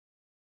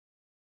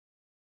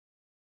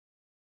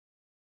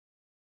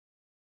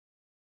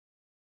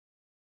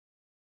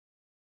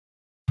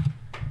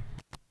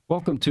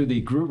Welcome to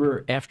the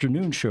Gruber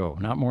afternoon show,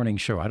 not morning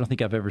show. I don't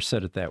think I've ever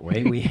said it that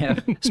way. We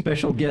have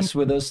special guests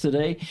with us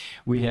today.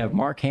 We have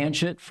Mark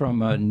Hanchett from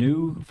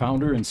NXU,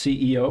 founder and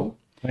CEO.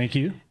 Thank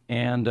you.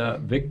 And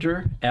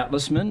Victor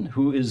Atlasman,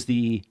 who is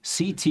the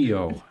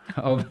CTO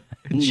of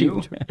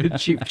NXU.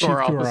 Chief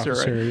Tour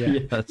Officer. Yeah.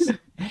 Yes.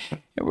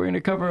 And we're going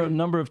to cover a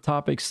number of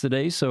topics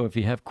today, so if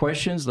you have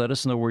questions, let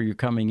us know where you're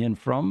coming in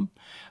from.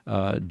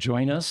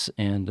 Join us,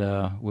 and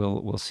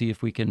we'll see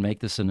if we can make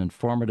this an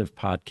informative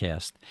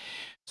podcast.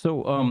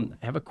 So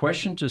I have a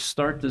question to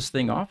start this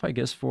thing off, I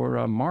guess,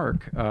 for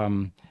Mark.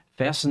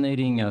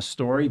 Fascinating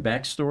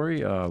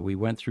backstory. We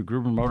went through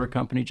Gruber Motor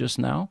Company just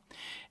now,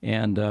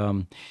 and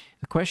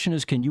the question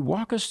is, can you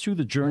walk us through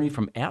the journey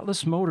from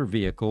Atlas Motor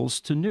Vehicles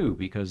to NXU,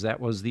 because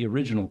that was the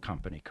original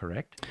company,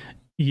 correct?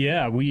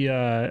 Yeah,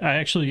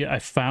 I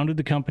founded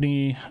the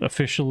company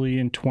officially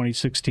in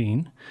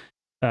 2016.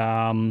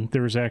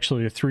 There was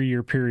actually a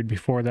 3-year period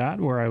before that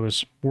where I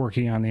was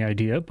working on the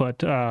idea,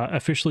 but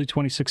officially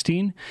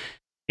 2016.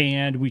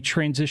 And we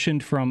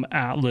transitioned from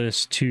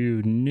Atlas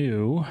to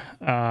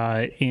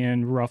NXU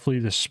in roughly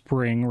the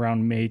spring,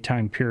 around May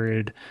time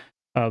period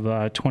of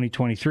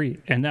 2023.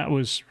 And that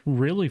was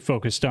really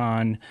focused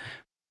on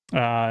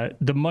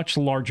the much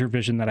larger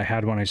vision that I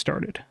had when I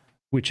started,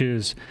 which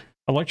is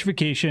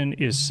electrification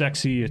is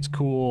sexy, it's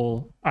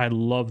cool. I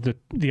love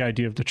the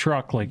idea of the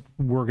truck. Like,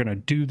 we're going to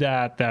do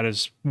that. That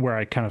is where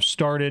I kind of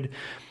started.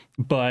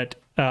 But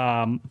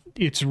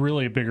it's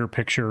really a bigger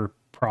picture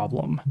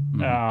problem.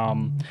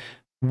 Mm-hmm.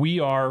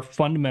 We are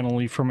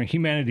fundamentally, from a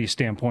humanity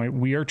standpoint,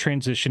 we are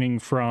transitioning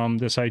from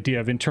this idea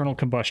of internal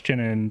combustion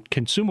and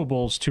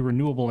consumables to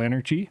renewable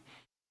energy.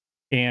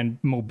 And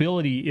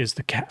mobility is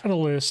the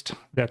catalyst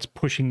that's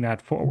pushing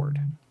that forward.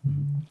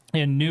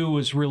 And NXU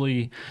was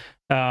really,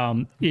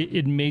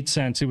 it made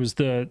sense. It was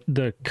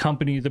the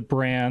company, the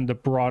brand, the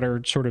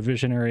broader sort of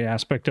visionary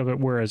aspect of it,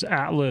 whereas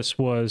Atlas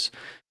was,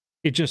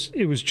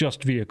 it was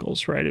just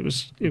vehicles, right? It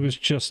was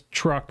just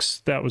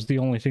trucks. That was the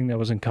only thing that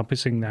was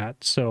encompassing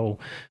that. So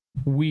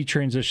we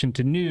transitioned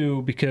to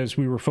NXU because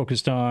we were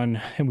focused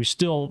on, and we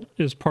still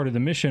is part of the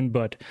mission,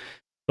 but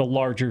the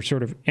larger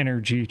sort of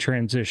energy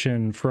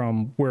transition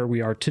from where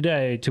we are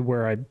today to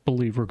where I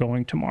believe we're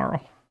going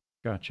tomorrow.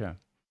 Gotcha.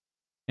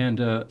 And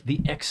the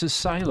X is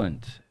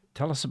silent.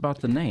 Tell us about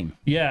the name.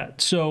 Yeah,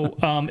 so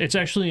it's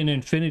actually an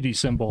infinity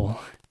symbol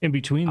in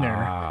between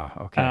there.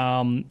 Okay.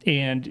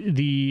 And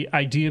the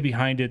idea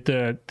behind it,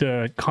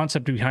 the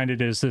concept behind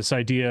it is this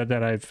idea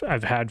that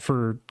I've had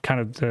for kind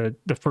of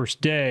the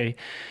first day,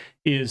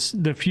 is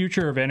the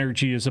future of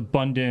energy is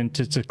abundant,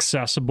 it's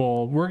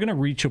accessible. We're going to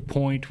reach a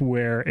point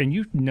where, and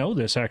you know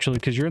this actually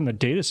because you're in the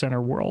data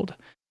center world,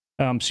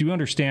 so you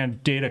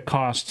understand data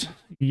cost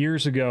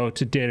years ago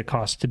to data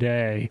cost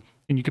today,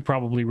 and you could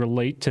probably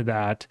relate to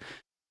that,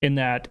 in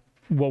that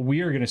what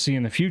we are going to see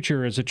in the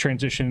future is a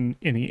transition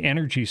in the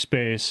energy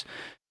space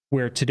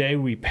where today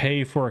we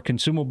pay for a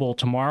consumable,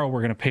 tomorrow we're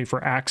going to pay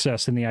for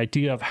access, and the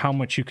idea of how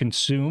much you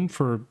consume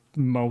for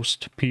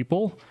most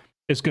people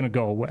is going to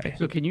go away.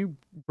 So can you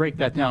break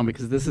that down?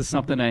 Because this is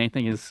something I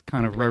think is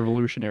kind of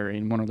revolutionary,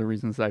 and one of the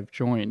reasons I've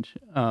joined.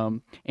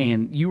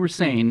 And you were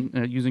saying,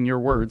 using your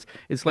words,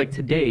 it's like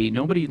today,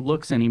 nobody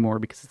looks anymore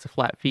because it's a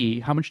flat fee.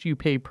 How much do you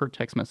pay per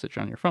text message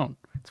on your phone?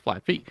 It's a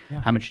flat fee.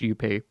 Yeah. How much do you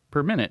pay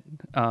per minute?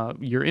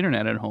 Your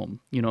internet at home,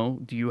 do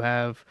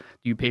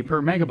you pay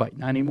per megabyte?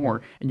 Not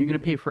anymore. And you're going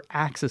to pay for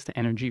access to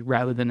energy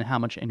rather than how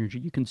much energy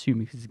you consume,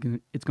 because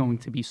it's going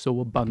to be so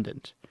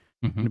abundant.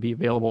 Mm-hmm. It's going to be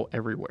available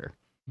everywhere.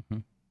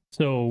 Mm-hmm.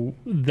 So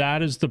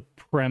that is the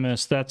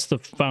premise. That's the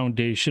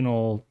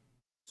foundational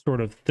sort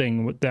of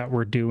thing that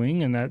we're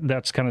doing, and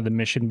that's kind of the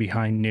mission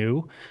behind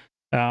NXU.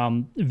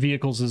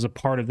 Vehicles is a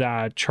part of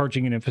that.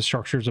 Charging and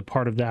infrastructure is a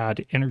part of that.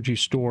 Energy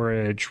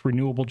storage,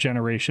 renewable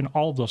generation,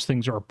 all of those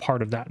things are a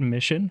part of that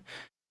mission.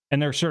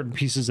 And there are certain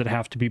pieces that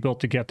have to be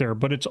built to get there,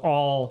 but it's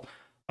all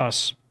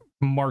us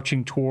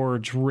racing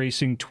towards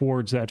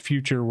that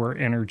future where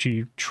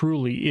energy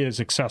truly is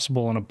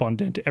accessible and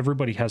abundant.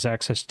 Everybody has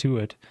access to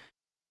it.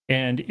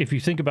 And if you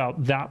think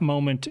about that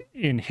moment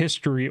in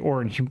history,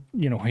 or in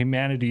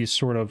humanity's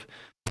sort of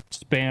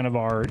span of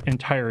our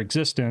entire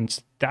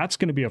existence, that's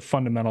going to be a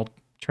fundamental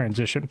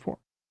transition for.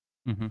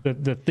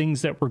 Mm-hmm. The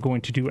things that we're going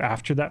to do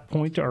after that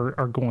point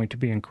are going to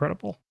be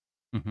incredible.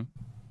 Mm-hmm.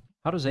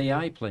 How does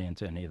AI play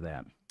into any of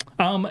that?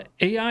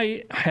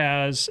 AI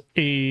has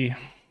a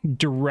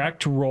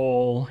direct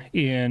role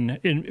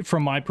in,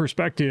 from my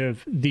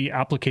perspective, the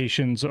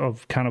applications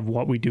of kind of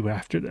what we do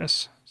after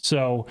this.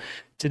 So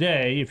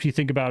today, if you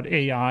think about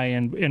AI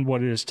and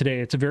what it is today,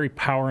 it's a very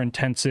power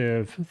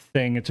intensive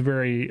thing. It's a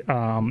very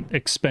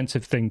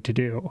expensive thing to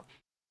do.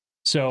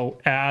 So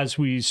as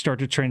we start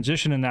to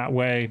transition in that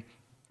way,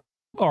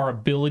 our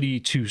ability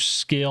to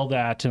scale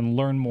that and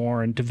learn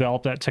more and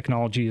develop that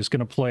technology is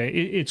going to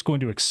it's going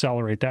to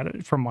accelerate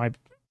that from my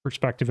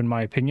perspective, in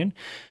my opinion.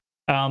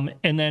 And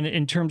then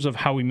in terms of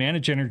how we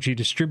manage energy,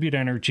 distribute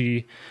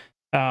energy,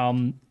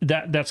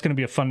 that's going to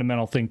be a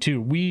fundamental thing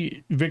too.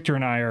 Victor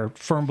and I are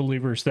firm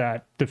believers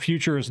that the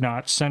future is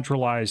not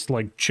centralized,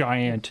 like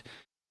giant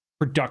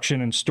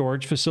production and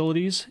storage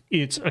facilities.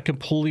 It's a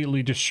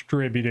completely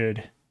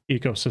distributed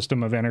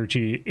ecosystem of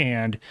energy,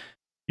 and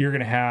you're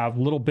going to have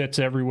little bits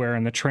everywhere,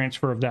 and the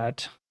transfer of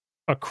that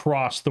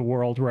across the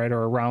world, right,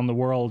 or around the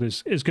world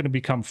is going to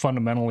become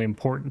fundamentally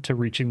important to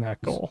reaching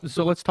that goal.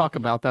 So let's talk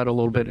about that a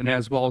little bit, and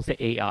as well as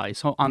the AI.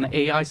 So on the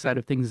AI side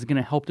of things, is going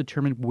to help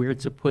determine where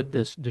to put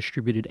this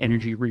distributed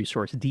energy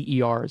resource.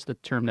 DER is the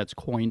term that's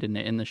coined in the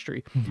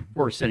industry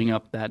for setting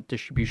up that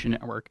distribution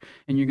network.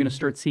 And you're going to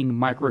start seeing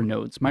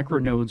micronodes.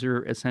 Micronodes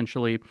are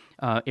essentially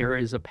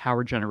areas of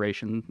power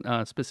generation,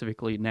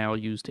 specifically now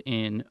used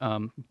in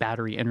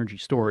battery energy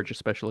storage,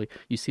 especially.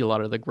 You see a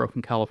lot of the growth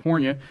in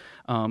California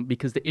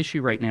because the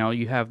issue right now,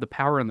 you have the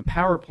power in the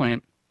power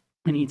plant.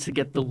 It needs to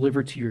get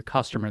delivered to your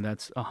customer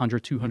that's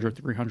 100, 200,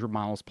 300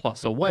 miles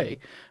plus away.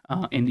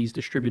 And these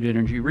distributed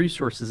energy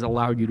resources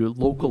allow you to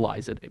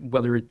localize it,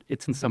 whether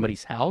it's in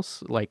somebody's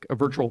house, like a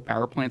virtual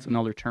power plant's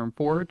another term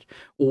for it,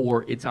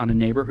 or it's on a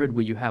neighborhood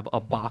where you have a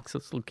box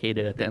that's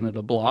located at the end of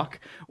the block,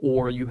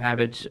 or you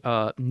have it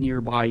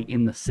nearby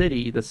in the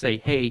city that say,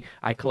 hey,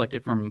 I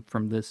collected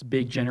from this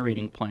big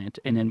generating plant,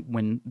 and then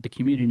when the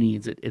community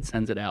needs it, it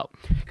sends it out.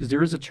 Because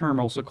there is a term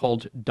also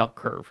called duck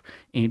curve,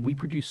 and we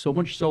produce so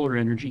much solar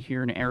energy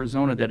here in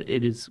Arizona that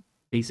it is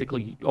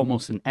basically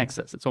almost in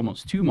excess. It's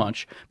almost too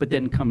much. But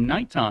then come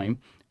nighttime,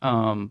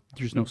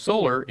 there's no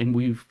solar, and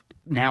we've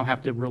now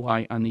have to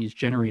rely on these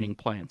generating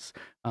plants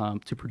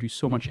to produce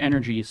so much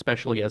energy,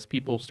 especially as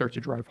people start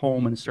to drive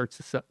home and it starts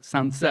to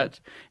sunset,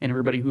 and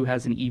everybody who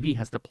has an EV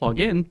has to plug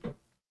in.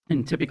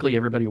 And typically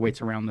everybody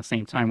waits around the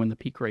same time when the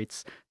peak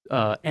rates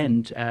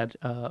end at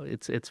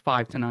it's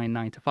 5 to 9,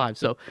 9 to 5.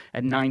 So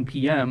at 9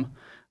 p.m.,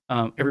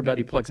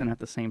 everybody plugs in at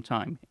the same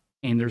time.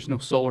 And there's no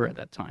solar at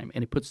that time.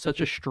 And it puts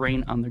such a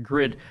strain on the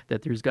grid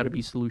that there's got to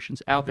be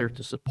solutions out there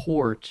to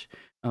support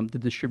the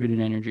distributed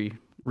energy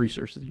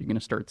resources you're going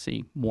to start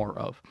seeing more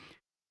of.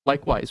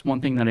 Likewise,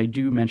 one thing that I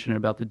do mention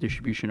about the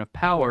distribution of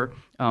power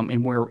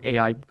and where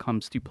AI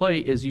comes to play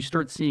is you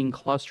start seeing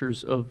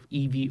clusters of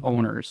EV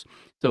owners.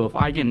 So if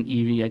I get an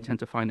EV, I tend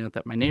to find out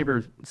that my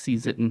neighbor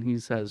sees it and he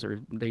says,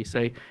 or they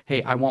say,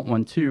 hey, I want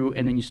one too.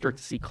 And then you start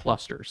to see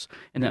clusters.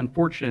 And the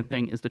unfortunate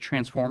thing is the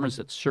transformers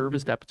that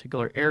service that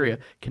particular area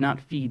cannot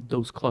feed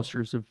those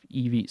clusters of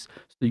EVs.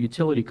 So the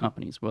utility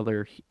companies,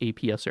 whether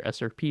APS or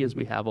SRP as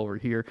we have over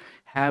here,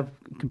 have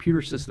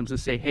computer systems that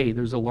say, hey,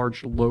 there's a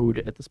large load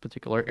at this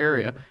particular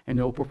area, and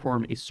they'll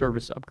perform a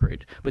service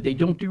upgrade. But they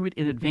don't do it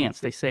in advance.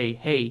 They say,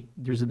 hey,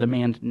 there's a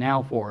demand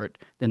now for it,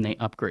 then they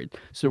upgrade.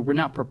 So we're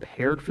not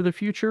prepared for the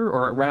future,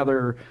 or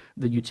rather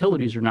the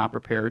utilities are not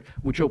prepared,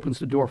 which opens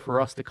the door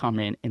for us to come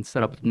in and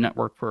set up the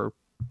network for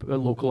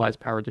localized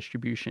power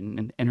distribution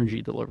and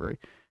energy delivery,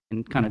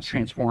 and kind of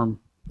transform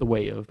the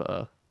way of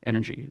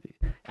energy,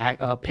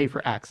 pay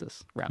for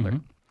access, rather. Mm-hmm.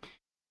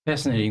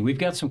 Fascinating. We've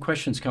got some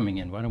questions coming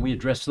in. Why don't we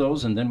address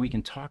those, and then we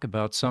can talk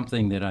about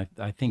something that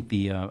I think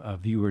the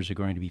viewers are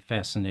going to be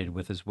fascinated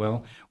with as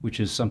well, which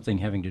is something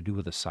having to do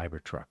with a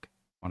Cybertruck.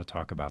 I want to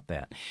talk about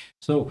that.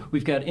 So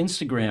we've got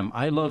Instagram.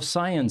 I Love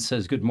Science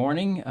says, good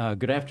morning.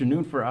 Good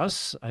afternoon for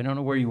us. I don't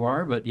know where you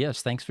are, but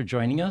yes, thanks for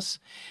joining us.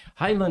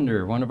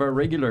 Highlander, one of our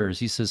regulars,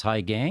 he says,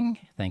 hi, gang.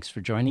 Thanks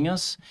for joining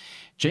us.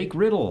 Jake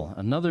Riddle,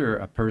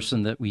 another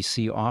person that we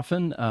see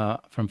often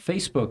from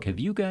Facebook. Have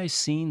you guys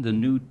seen the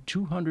new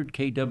 200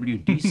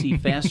 kW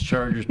DC fast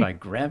chargers by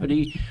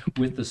Gravity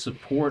with the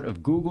support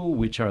of Google,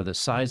 which are the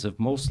size of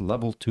most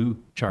level 2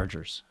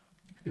 chargers?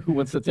 Who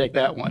wants to take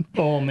that one?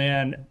 Oh,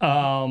 man.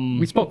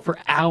 We spoke for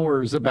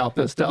hours about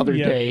this the other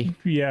day.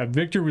 Yeah,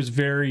 Victor was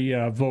very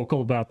vocal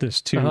about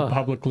this too,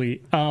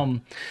 publicly.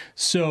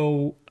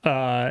 So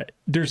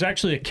there's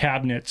actually a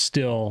cabinet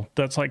still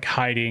that's like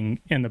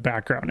hiding in the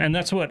background. And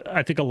that's what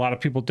I think a lot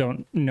of people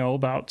don't know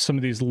about some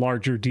of these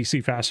larger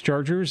DC fast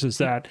chargers, is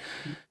that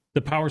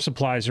the power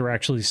supplies are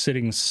actually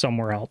sitting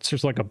somewhere else.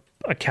 There's like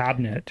a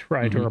cabinet,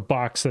 right, or a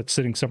box that's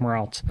sitting somewhere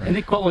else. And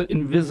they call it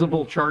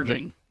invisible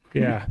charging.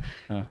 Yeah.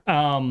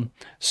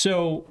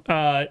 So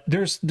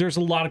there's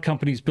a lot of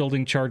companies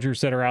building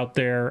chargers that are out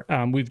there.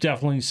 We've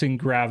definitely seen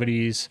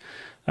Gravities.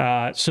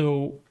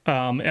 And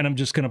I'm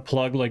just going to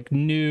plug like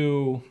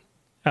new.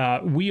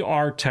 We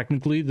are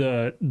technically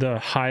the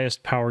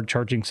highest powered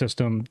charging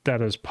system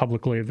that is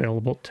publicly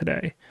available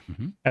today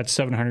at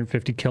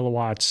 750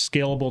 kilowatts,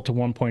 scalable to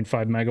 1.5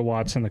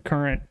 megawatts in the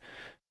current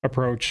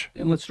approach.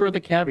 And let's throw the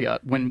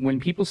caveat. When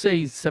people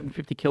say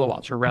 750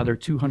 kilowatts, or rather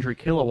 200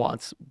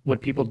 kilowatts, what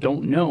people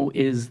don't know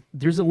is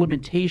there's a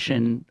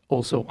limitation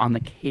also on the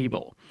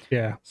cable.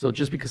 Yeah. So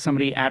just because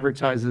somebody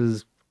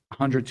advertises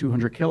 100,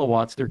 200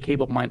 kilowatts, their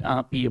cable might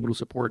not be able to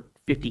support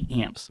 50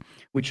 amps,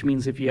 which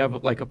means if you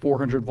have like a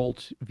 400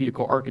 volt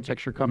vehicle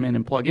architecture come in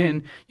and plug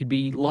in, you'd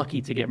be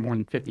lucky to get more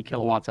than 50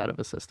 kilowatts out of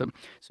a system.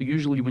 So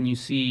usually when you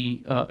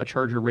see a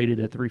charger rated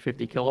at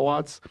 350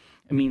 kilowatts,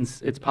 it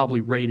means it's probably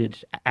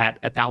rated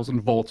at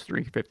 1,000 volts,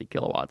 350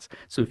 kilowatts.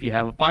 So if you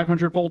have a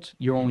 500 volt,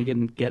 you're only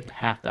going to get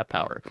half that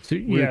power. So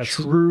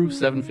true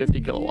 750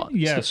 kilowatts.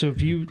 Yeah. So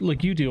if you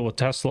deal with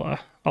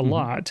Tesla a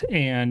lot,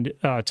 and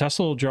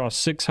Tesla will draw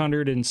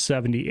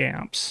 670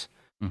 amps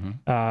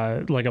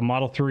like a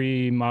Model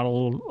 3,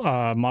 Model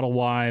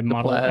Y,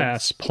 Model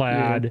S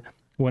Plaid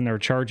when they're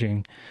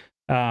charging.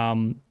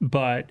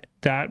 But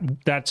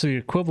that's the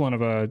equivalent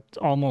of a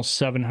almost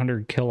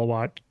 700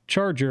 kilowatt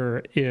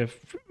charger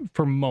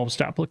for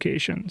most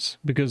applications,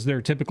 because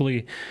they're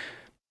typically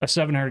a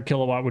 700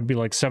 kilowatt would be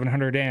like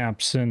 700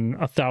 amps and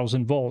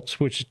 1,000 volts,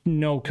 which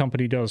no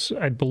company does,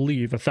 I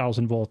believe,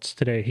 1,000 volts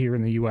today here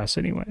in the US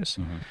anyways.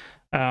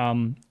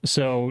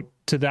 So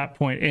to that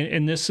point,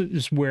 and this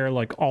is where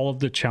like all of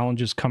the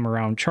challenges come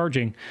around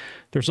charging.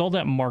 There's all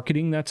that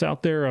marketing that's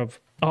out there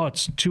of, oh,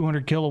 it's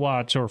 200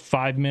 kilowatts or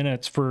 5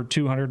 minutes for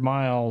 200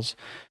 miles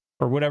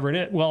or whatever it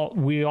is. Well,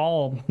 we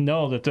all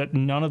know that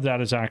none of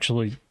that is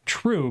actually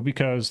true,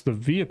 because the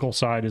vehicle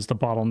side is the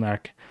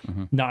bottleneck,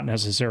 not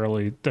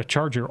necessarily the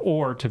charger.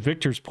 Or to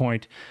Victor's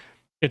point,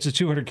 it's a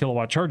 200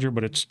 kilowatt charger,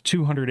 but it's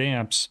 200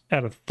 amps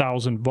at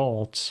 1,000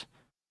 volts.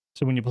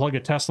 So when you plug a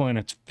Tesla in,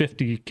 it's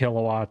 50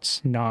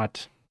 kilowatts,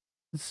 not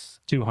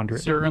 200.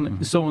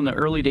 Certainly. So in the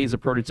early days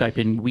of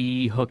prototyping,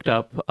 we hooked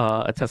up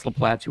a Tesla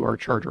Plaid to our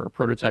charger, a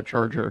prototype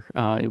charger.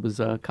 It was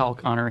Kyle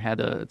Connor had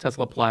a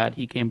Tesla Plaid.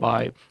 He came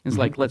by and was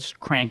like, let's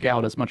crank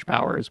out as much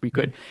power as we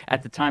could.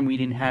 At the time, we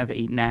didn't have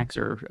a NAX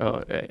or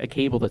a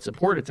cable that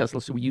supported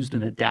Tesla, so we used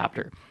an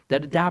adapter.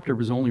 That adapter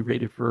was only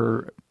rated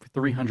for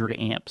 300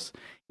 amps.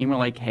 And we're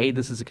like, hey,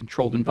 this is a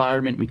controlled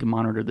environment. We can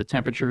monitor the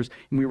temperatures.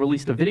 And we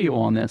released a video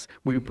on this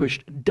where we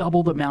pushed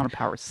double the amount of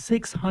power,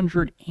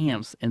 600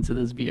 amps into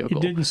this vehicle.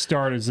 It didn't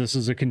start as this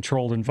is a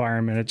controlled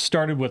environment. It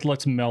started with,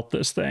 let's melt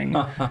this thing.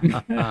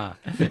 Well,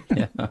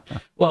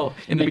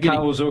 in the beginning,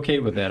 Kyle was okay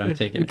with that, I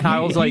take it.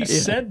 Kyle's like, he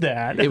said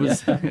that. It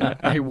was.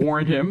 I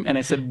warned him, and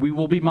I said, we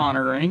will be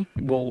monitoring.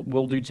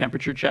 We'll do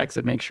temperature checks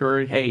and make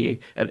sure, hey,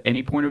 at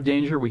any point of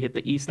danger, we hit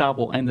the e-stop,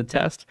 we'll end the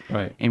test.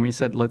 Right. And we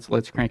said,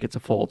 let's crank it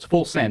to full. It's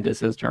full send is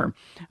his term.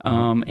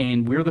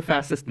 And we're the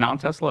fastest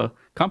non-Tesla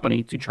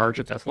company to charge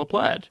a Tesla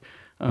Plaid.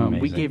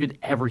 We gave it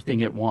everything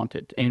it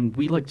wanted, and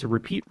we like to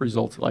repeat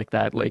results like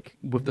that. Like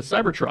with the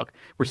Cybertruck,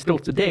 we're still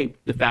today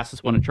the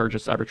fastest one to charge a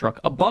Cybertruck,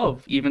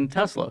 above even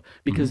Tesla,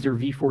 because their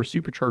V4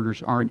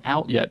 superchargers aren't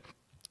out yet,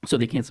 so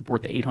they can't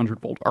support the 800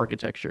 volt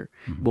architecture.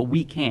 But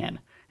we can,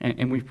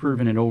 and we've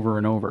proven it over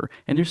and over.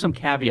 And there's some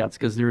caveats,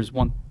 because there's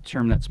one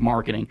term that's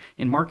marketing,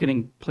 and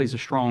marketing plays a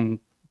strong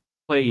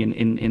play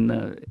in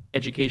the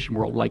education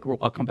world. Like,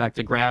 I'll come back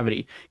to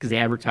gravity, because they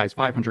advertise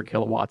 500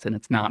 kilowatts and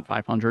it's not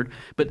 500,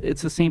 but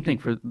it's the same thing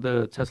for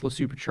the Tesla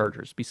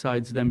superchargers.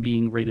 Besides them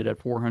being rated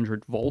at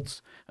 400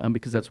 volts,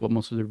 because that's what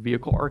most of their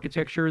vehicle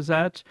architecture is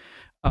at,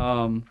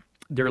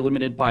 they're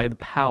limited by the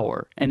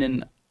power. And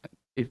then,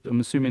 if I'm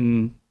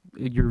assuming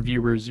your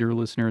viewers, your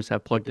listeners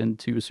have plugged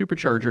into a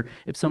supercharger,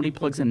 if somebody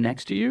plugs in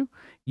next to you,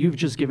 you've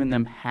just given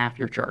them half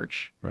your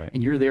charge, right?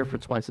 And you're there for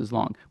twice as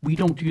long. We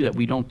don't do that.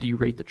 We don't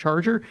derate the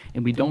charger,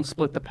 and we don't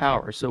split the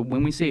power. So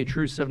when we say a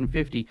true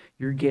 750,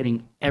 you're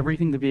getting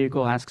everything the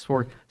vehicle asks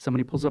for.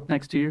 Somebody pulls up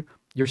next to you,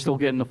 you're still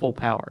getting the full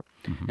power.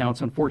 Now,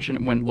 it's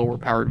unfortunate when lower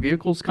powered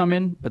vehicles come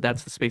in, but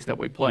that's the space that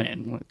we play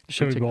in.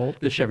 Chevy Bolt.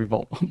 The Chevy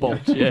Bolt,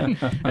 yeah,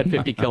 at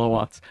 50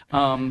 kilowatts.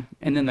 And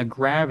then the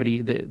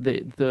gravity,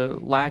 the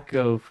lack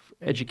of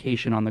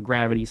education on the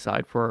gravity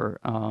side for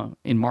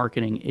in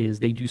marketing is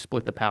they do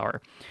split the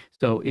power.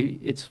 So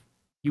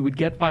you would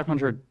get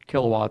 500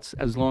 kilowatts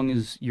as long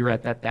as you're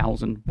at that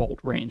 1,000 volt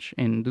range.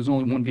 And there's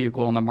only one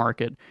vehicle on the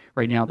market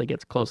right now that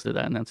gets close to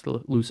that, and that's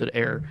the Lucid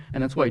Air.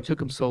 And that's why it took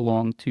them so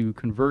long to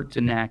convert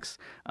to NAX,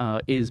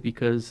 is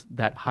because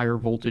that higher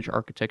voltage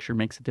architecture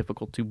makes it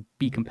difficult to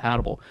be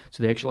compatible.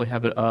 So they actually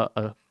have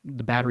the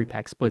battery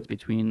pack splits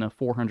between the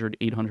 400,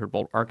 800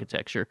 volt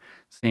architecture,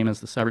 same as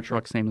the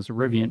Cybertruck, same as the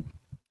Rivian,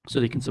 so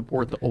they can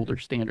support the older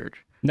standard.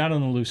 Not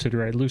on the Lucid,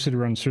 right? Lucid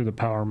runs through the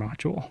power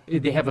module.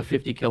 They have a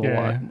 50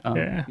 kilowatt,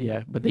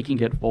 but they can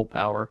get full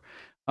power.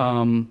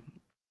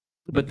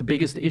 But the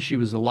biggest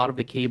issue is a lot of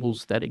the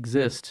cables that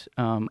exist,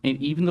 and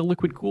even the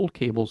liquid cooled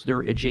cables,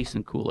 they're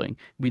adjacent cooling.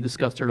 We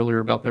discussed earlier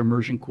about the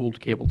immersion cooled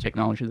cable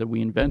technology that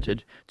we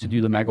invented to do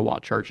the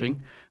megawatt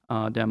charging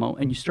demo,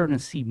 and you're starting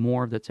to see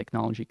more of the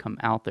technology come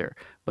out there.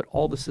 But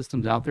all the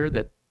systems out there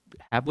that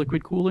have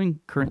liquid cooling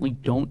currently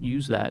don't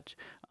use that,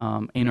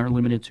 and are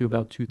limited to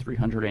about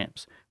 200-300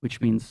 amps,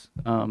 which means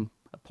a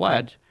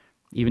Plaid,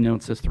 even though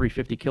it says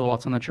 350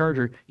 kilowatts on the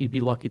charger, you'd be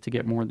lucky to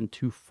get more than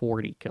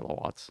 240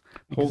 kilowatts.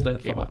 Hold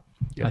that thought.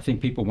 Yeah. I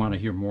think people want to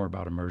hear more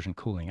about immersion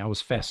cooling. I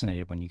was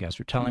fascinated when you guys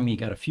were telling me. You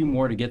got a few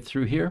more to get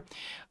through here.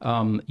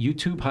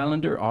 YouTube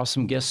Highlander,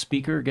 awesome guest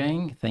speaker,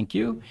 gang. Thank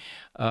you.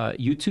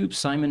 YouTube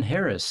Simon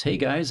Harris. Hey,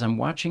 guys, I'm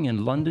watching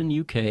in London,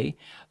 UK.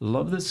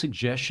 Love the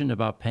suggestion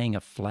about paying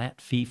a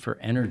flat fee for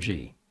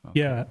energy. Okay.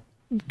 Yeah.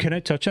 Can I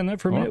touch on that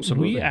for a minute?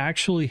 Absolutely. We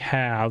actually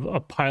have a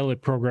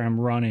pilot program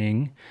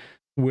running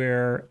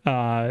where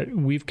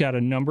we've got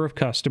a number of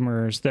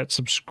customers that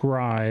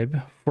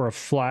subscribe for a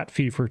flat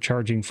fee for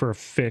charging for a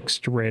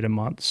fixed rate a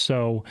month.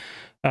 So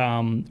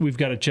we've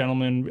got a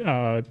gentleman,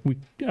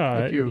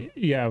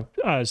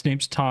 his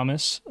name's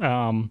Thomas.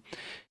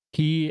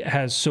 He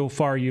has so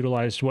far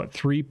utilized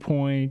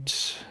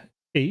 3.8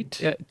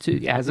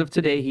 As of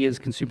today, he has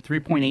consumed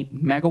 3.8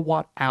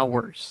 megawatt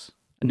hours,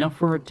 enough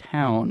for a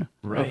town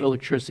of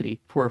electricity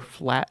for a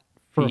flat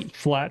fee. For a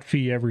flat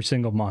fee every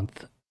single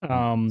month.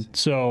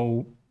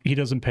 So he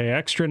doesn't pay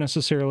extra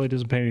necessarily,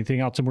 doesn't pay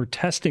anything else. And we're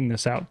testing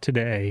this out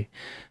today.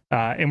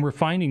 And we're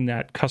finding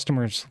that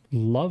customers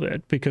love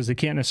it because they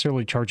can't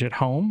necessarily charge at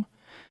home.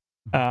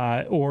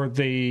 Or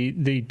they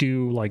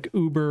do like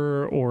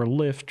Uber or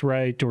Lyft,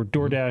 right? Or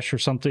DoorDash or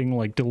something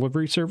like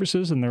delivery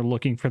services. And they're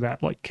looking for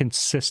that like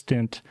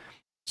consistent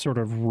sort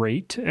of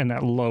rate and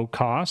that low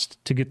cost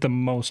to get the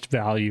most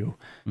value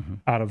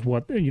out of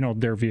what,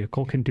 their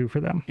vehicle can do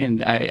for them.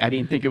 And I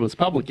didn't think it was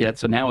public yet,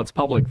 so now it's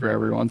public for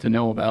everyone to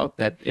know about,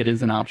 that it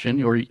is an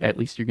option, or at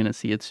least you're going to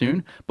see it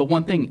soon. But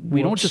one thing,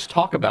 we don't just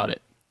talk about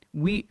it.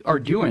 We are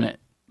doing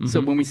it.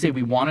 So when we say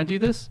we want to do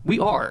this, we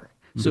are.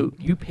 So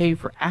you pay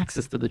for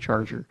access to the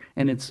charger,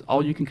 and it's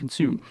all you can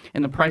consume.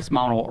 And the price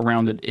model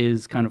around it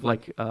is kind of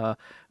like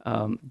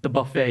the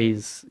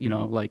buffets,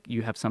 like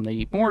you have some that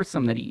eat more,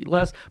 some that eat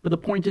less. But the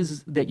point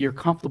is that you're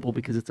comfortable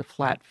because it's a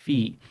flat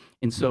fee.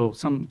 And so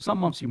some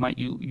months you might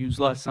use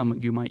less, some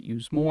you might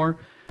use more.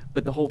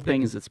 But the whole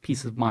thing is it's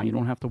peace of mind. You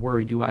don't have to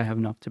worry, do I have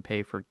enough to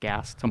pay for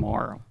gas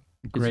tomorrow?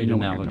 Great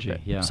analogy.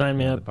 Yeah. Sign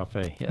me up. The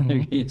buffet. Yeah,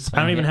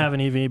 I don't even have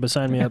an EV, but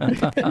sign me up.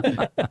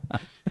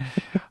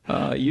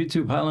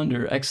 YouTube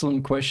Highlander,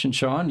 excellent question,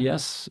 Sean.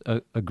 Yes,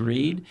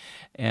 agreed.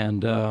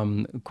 And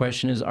the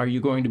question is, are you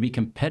going to be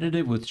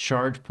competitive with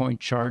charge point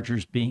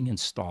chargers being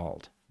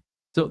installed?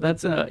 So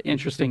that's an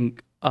interesting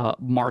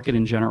market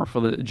in general for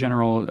the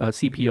general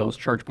CPOs,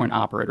 charge point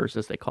operators,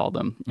 as they call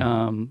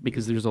them,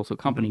 because there's also a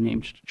company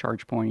named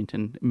ChargePoint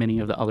and many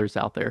of the others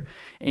out there.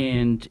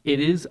 And it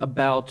is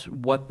about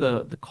what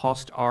the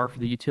costs are for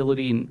the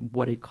utility and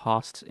what it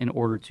costs in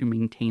order to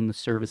maintain the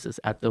services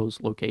at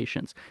those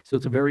locations. So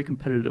it's a very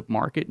competitive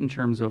market in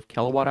terms of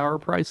kilowatt hour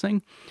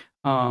pricing.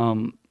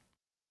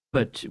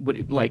 But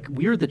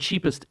we're the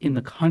cheapest in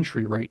the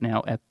country right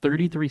now at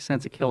 33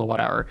 cents a kilowatt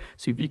hour.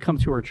 So if you come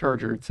to our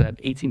charger, it's at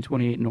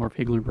 1828 North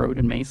Higley Road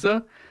in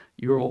Mesa.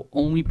 You'll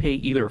only pay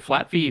either a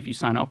flat fee if you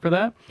sign up for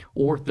that,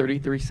 or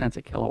 33 cents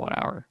a kilowatt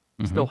hour.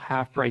 Still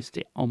half price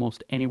to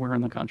almost anywhere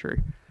in the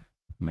country.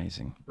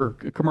 Amazing. For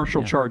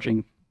commercial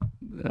charging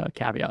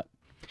caveat.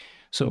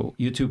 So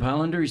YouTube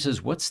Highlander, he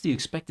says, what's the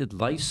expected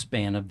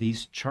lifespan of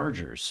these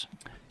chargers?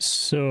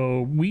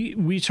 So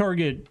we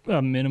target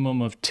a minimum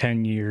of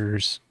 10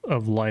 years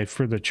of life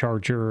for the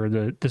charger or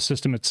the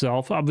system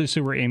itself.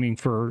 Obviously, we're aiming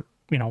for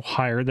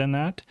higher than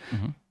that.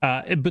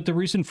 But the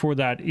reason for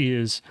that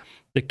is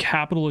the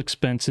capital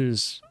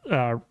expenses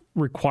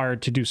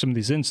required to do some of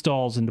these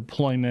installs and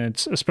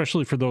deployments,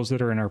 especially for those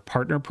that are in our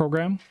partner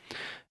program.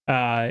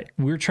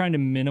 We're trying to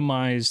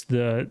minimize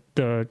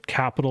the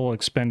capital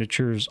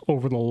expenditures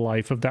over the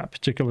life of that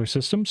particular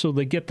system so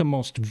they get the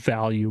most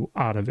value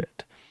out of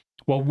it.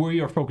 While we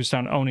are focused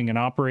on owning and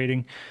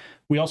operating,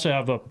 we also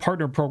have a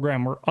partner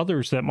program where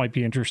others that might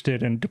be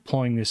interested in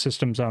deploying these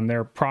systems on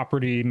their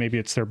property, maybe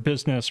it's their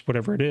business,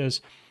 whatever it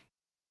is.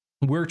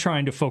 We're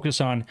trying to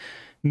focus on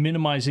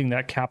minimizing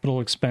that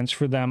capital expense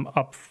for them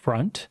up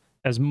front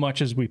as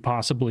much as we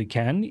possibly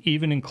can,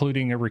 even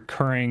including a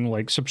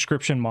recurring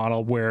subscription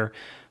model where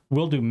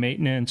we'll do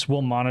maintenance,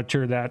 we'll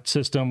monitor that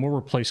system, we'll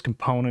replace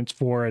components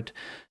for it.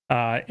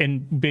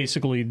 And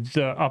basically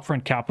the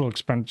upfront capital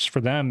expense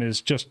for them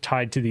is just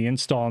tied to the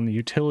install and the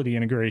utility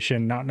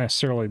integration, not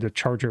necessarily the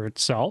charger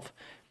itself.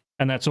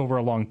 And that's over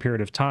a long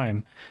period of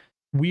time.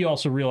 We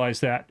also realize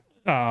that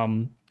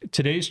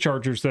today's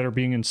chargers that are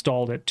being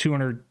installed at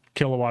 200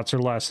 kilowatts or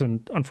less,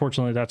 and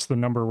unfortunately that's the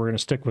number we're going to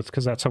stick with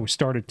because that's how we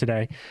started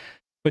today,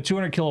 but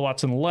 200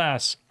 kilowatts and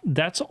less,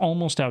 that's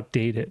almost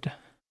outdated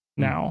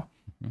now.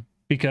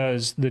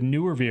 Because the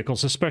newer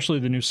vehicles, especially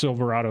the new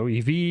Silverado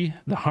EV,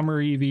 the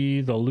Hummer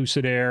EV, the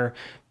Lucid Air,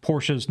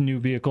 Porsche's new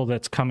vehicle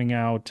that's coming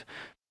out,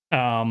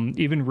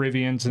 even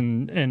Rivians,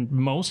 and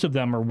most of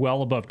them are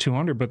well above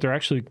 200, but they're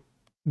actually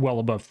well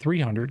above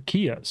 300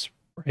 Kias,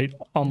 right?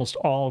 Almost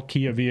all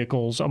Kia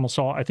vehicles, almost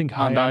all, I think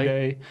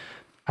Hyundai,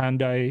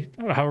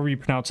 however you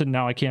pronounce it.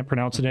 Now I can't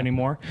pronounce it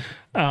anymore.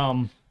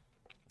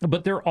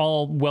 But they're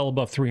all well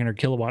above 300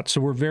 kilowatts.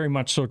 So we're very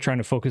much so trying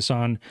to focus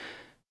on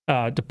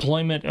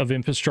deployment of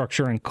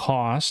infrastructure and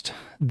cost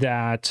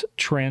that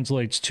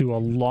translates to a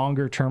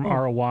longer term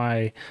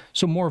ROI,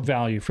 so more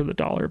value for the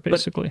dollar,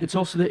 basically. But it's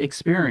also the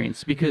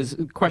experience, because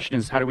the question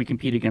is, how do we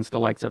compete against the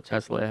likes of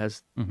Tesla? It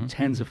has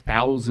tens of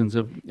thousands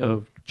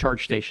of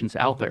charge stations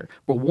out there.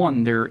 But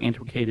one, they're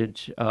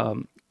antiquated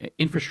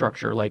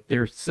infrastructure, like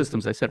their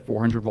systems, I said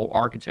 400 volt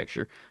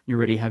architecture. You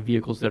already have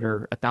vehicles that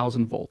are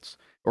 1,000 volts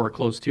or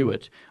close to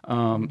it.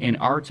 And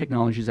our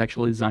technology is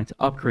actually designed to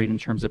upgrade in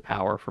terms of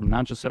power from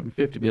not just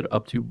 750, but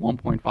up to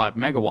 1.5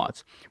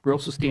 megawatts. We're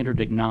also standard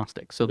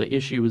agnostic. So the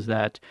issue is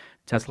that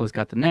Tesla's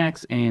got the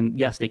NX, and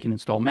yes, they can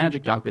install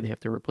Magic Dock, but they have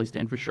to replace the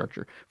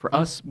infrastructure. For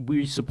us,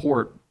 we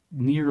support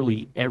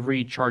nearly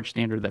every charge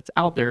standard that's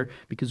out there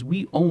because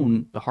we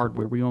own the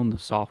hardware, we own the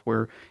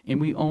software, and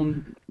we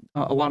own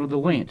a lot of the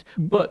land.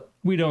 But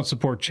we don't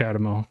support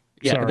CHAdeMO.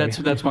 Yeah, Sorry.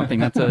 that's one thing.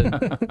 That's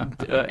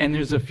and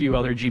there's a few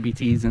other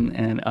GBTs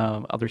and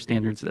other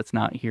standards that's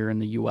not here in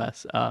the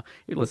U.S.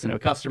 Listen, a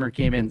customer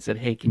came in and said,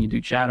 "Hey, can you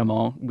do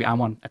Chatamo? I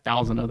want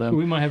 1,000 of them."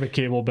 We might have a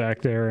cable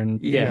back there,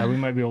 and yeah, we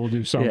might be able to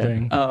do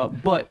something. Yeah.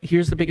 But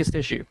here's the biggest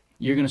issue: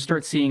 you're going to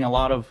start seeing a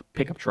lot of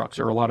pickup trucks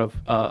or a lot of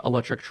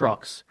electric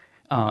trucks.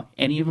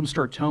 Any of them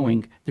start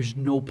towing, there's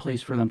no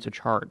place for them to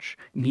charge.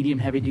 Medium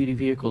heavy duty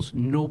vehicles,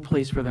 no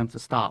place for them to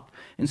stop.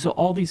 And so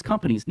all these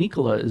companies,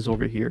 Nikola is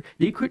over here,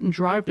 they couldn't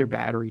drive their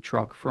battery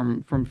truck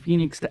from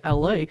Phoenix to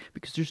LA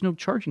because there's no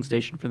charging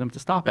station for them to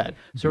stop at.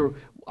 So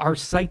our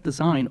site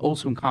design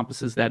also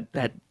encompasses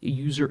that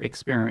user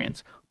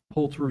experience.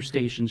 Pull through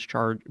stations,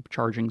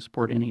 charging,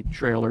 support any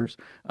trailers,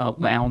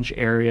 lounge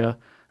area.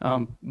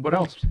 What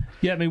else?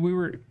 Yeah, I mean, we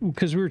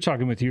were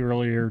talking with you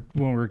earlier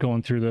when we were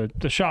going through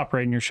the shop,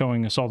 right? And you're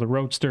showing us all the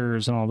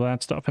roadsters and all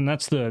that stuff, and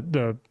that's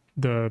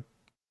the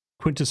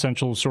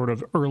quintessential sort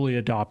of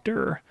early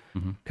adopter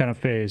kind of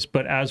phase.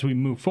 But as we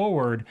move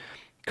forward,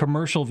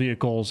 commercial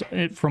vehicles,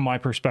 from my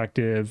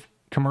perspective,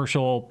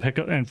 commercial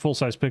pickup and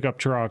full-size pickup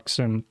trucks,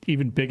 and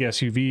even big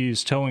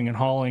SUVs, towing and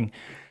hauling,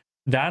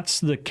 that's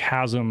the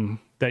chasm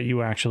that you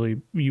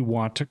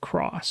want to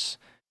cross.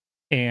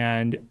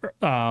 And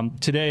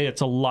today,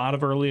 it's a lot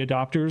of early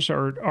adopters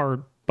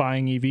are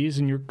buying EVs,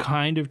 and you're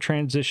kind of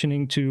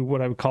transitioning to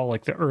what I would call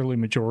like the early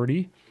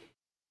majority.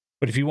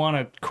 But if you want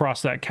to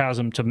cross that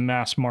chasm to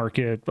mass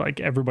market, like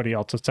everybody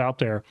else that's out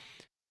there,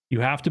 you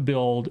have to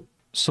build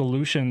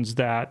solutions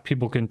that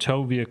people can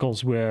tow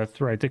vehicles with,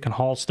 right? They can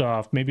haul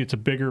stuff. Maybe it's a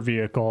bigger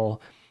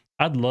vehicle.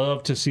 I'd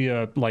love to see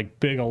a like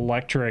big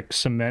electric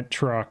cement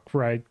truck,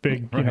 right?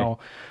 Big,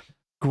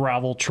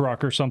 gravel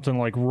truck or something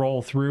like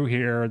roll through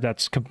here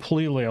that's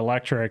completely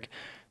electric,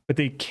 but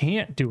they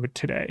can't do it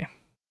today.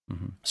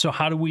 So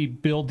how do we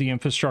build the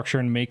infrastructure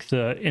and make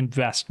the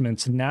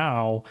investments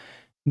now,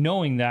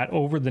 knowing that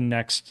over the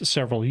next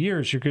several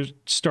years, you're going to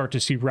start to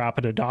see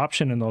rapid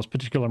adoption in those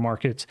particular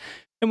markets?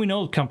 And we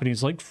know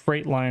companies like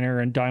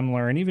Freightliner and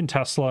Daimler and even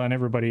Tesla and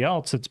everybody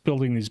else that's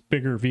building these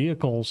bigger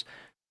vehicles,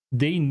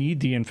 they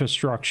need the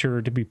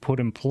infrastructure to be put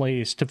in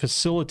place to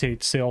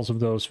facilitate sales of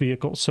those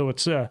vehicles. So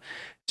it's a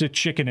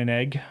chicken and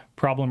egg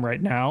problem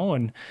right now.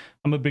 And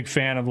I'm a big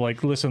fan of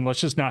like, listen, let's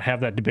just not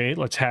have that debate.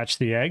 Let's hatch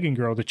the egg and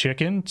grow the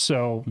chicken.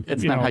 So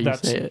it's not how you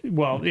say it.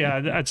 Well, yeah,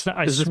 that's not,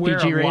 I Is swear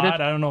this PG a rated?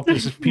 lot. I don't know if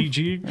this is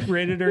PG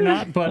rated or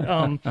not,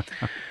 but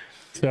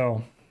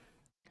so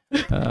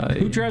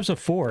who drives a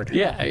Ford?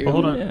 Yeah. Well,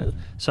 hold on.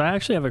 So I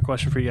actually have a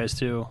question for you guys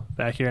too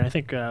back here, and I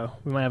think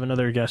we might have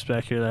another guest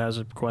back here that has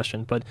a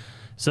question. But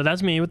so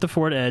that's me with the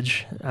Ford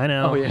Edge. I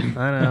know. Oh yeah.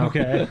 I know.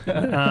 Okay.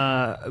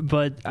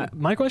 But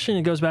my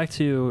question goes back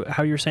to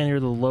how you're saying you're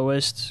the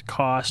lowest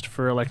cost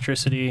for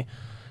electricity,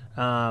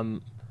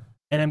 and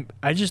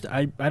I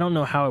don't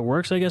know how it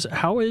works. I guess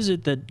how is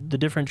it that the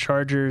different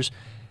chargers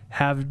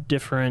have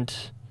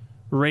different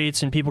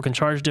rates and people can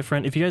charge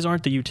different? If you guys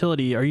aren't the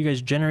utility, are you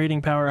guys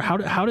generating power?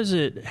 How does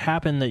it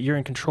happen that you're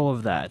in control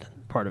of that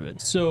part of it?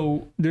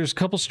 So there's a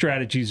couple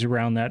strategies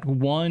around that.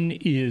 One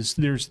is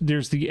there's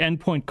the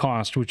endpoint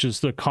cost, which is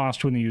the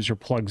cost when the user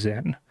plugs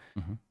in.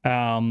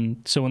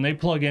 So when they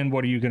plug in,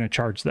 what are you going to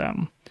charge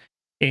them?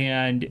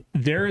 And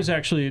there's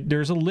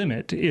a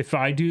limit. If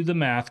I do the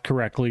math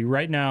correctly,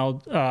 right now,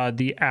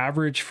 the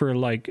average for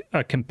like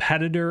a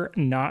competitor,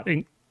 not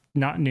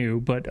new,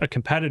 but a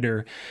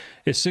competitor,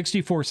 is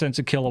 64 cents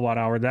a kilowatt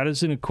hour. That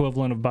is an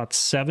equivalent of about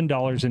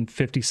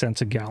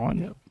 $7.50 a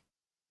gallon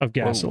of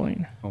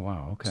gasoline. Oh,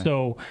 wow. Okay.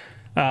 So,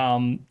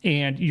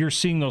 and you're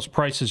seeing those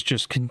prices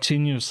just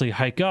continuously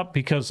hike up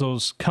because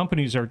those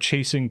companies are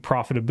chasing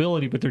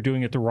profitability, but they're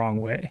doing it the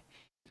wrong way.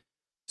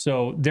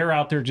 So they're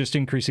out there just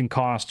increasing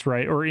costs,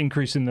 right? Or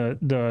increasing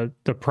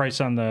the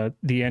price on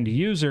the end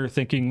user,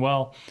 thinking,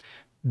 well,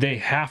 they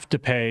have to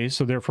pay,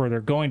 so therefore they're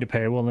going to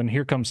pay. Well, then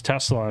here comes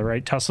Tesla,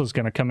 right? Tesla's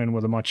going to come in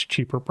with a much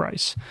cheaper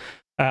price.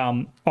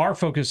 Our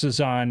focus is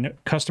on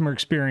customer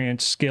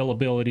experience,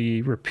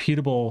 scalability,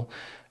 repeatable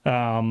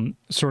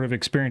sort of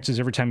experiences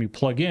every time you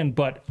plug in,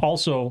 but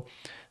also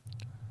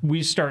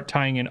we start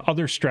tying in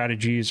other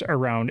strategies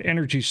around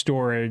energy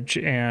storage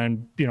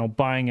and,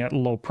 buying at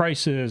low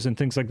prices and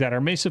things like that.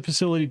 Our Mesa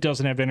facility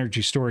doesn't have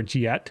energy storage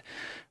yet,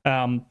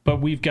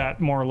 but we've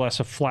got more or less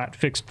a flat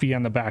fixed fee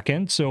on the back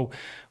end. So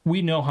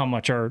we know how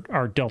much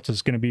our delta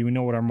is going to be. We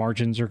know what our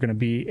margins are going to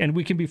be, and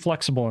we can be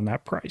flexible in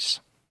that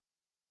price.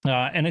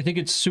 And I think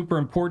it's super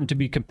important to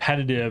be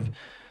competitive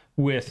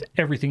with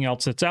everything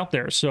else that's out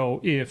there. So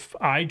if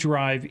I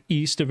drive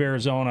east of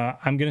Arizona,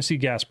 I'm going to see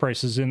gas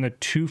prices in the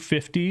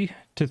 $2.50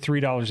 to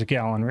 $3 a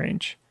gallon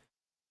range.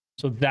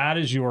 So that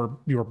is your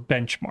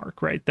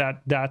benchmark, right?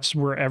 That's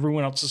where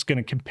everyone else is going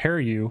to compare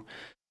you.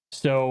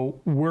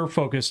 So we're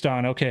focused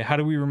on, okay, how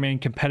do we remain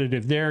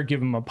competitive there, give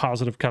them a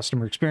positive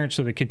customer experience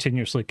so they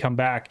continuously come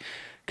back?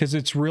 Because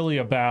it's really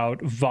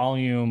about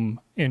volume,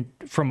 and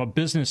from a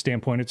business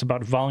standpoint, it's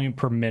about volume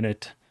per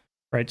minute,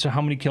 right? So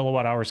how many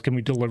kilowatt hours can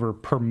we deliver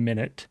per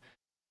minute?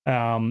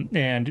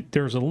 And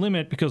there's a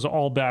limit because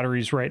all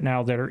batteries right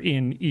now that are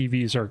in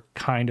EVs are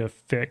kind of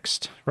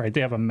fixed, right?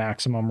 They have a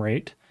maximum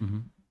rate.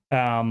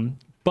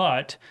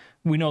 But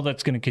we know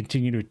that's going to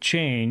continue to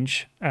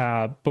change,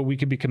 but we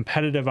could be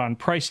competitive on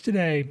price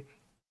today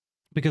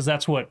because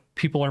that's what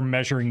people are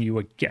measuring you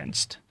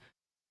against,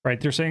 right?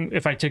 They're saying,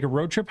 if I take a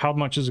road trip, how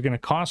much is it going to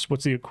cost?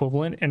 What's the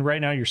equivalent? And right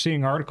now you're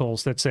seeing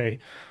articles that say,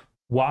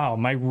 wow,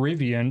 my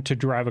Rivian to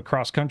drive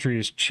across country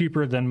is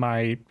cheaper than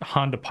my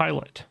Honda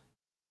Pilot.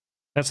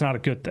 That's not a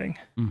good thing.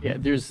 Yeah,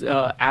 there's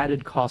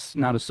added costs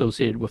not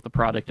associated with the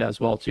product as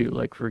well too.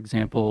 Like for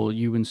example,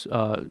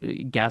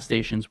 gas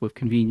stations with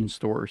convenience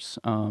stores.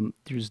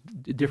 There's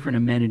different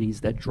amenities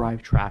that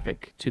drive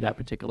traffic to that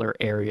particular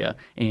area,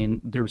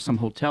 and there's some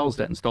hotels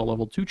that install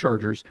level 2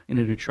 chargers, and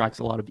it attracts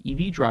a lot of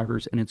EV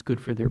drivers, and it's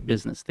good for their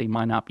business. They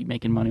might not be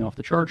making money off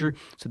the charger,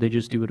 so they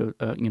just do it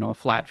a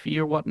flat fee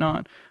or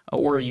whatnot,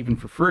 or even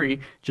for free,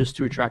 just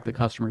to attract the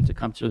customer to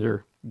come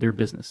to their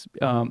business.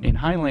 And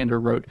Highlander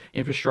wrote,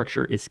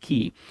 infrastructure is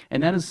key.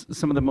 And that is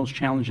some of the most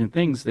challenging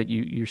things that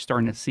you're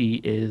starting to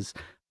see is,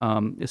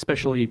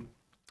 especially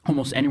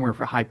almost anywhere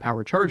for high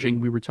power charging.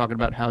 We were talking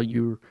about how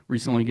you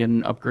recently get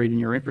an upgrade in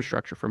your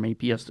infrastructure from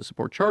APS to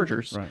support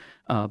chargers. Right.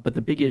 But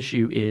the big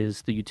issue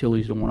is the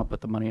utilities don't want to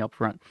put the money up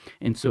front.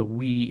 And so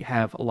we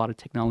have a lot of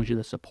technology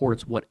that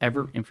supports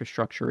whatever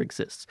infrastructure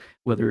exists,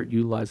 whether it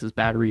utilizes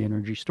battery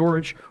energy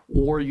storage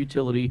or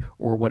utility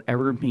or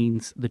whatever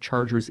means the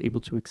charger is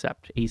able to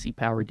accept, AC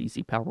power,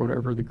 DC power,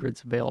 whatever the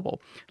grid's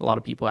available. A lot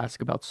of people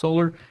ask about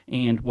solar.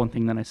 And one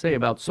thing that I say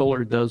about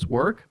solar, does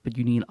work, but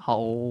you need a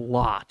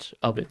lot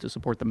of it to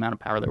support the amount of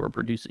power that we're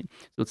producing.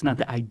 So it's not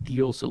the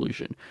ideal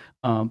solution.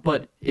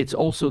 But it's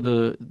also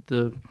the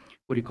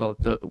what do you call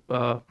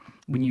it?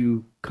 When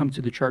you come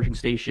to the charging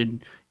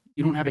station,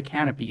 you don't have a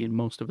canopy in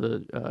most of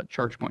the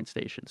charge point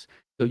stations.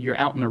 So you're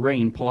out in the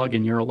rain,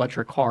 plugging your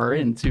electric car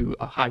into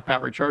a high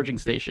power charging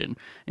station.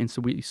 And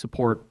so we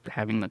support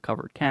having the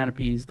covered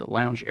canopies, the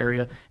lounge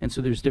area. And so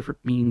there's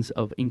different means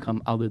of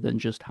income other than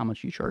just how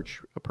much you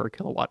charge per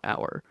kilowatt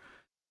hour.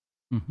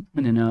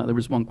 And then there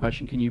was one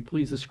question. Can you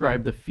please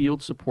describe the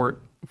field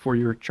support for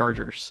your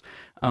chargers?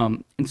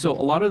 And so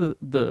a lot of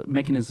the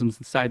mechanisms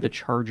inside the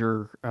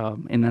charger,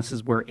 and this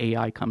is where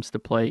AI comes to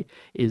play,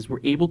 is we're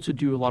able to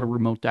do a lot of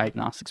remote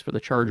diagnostics for the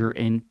charger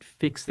and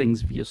fix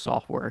things via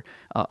software.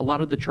 A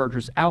lot of the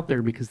chargers out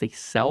there, because they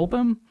sell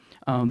them,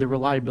 their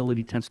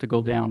reliability tends to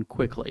go down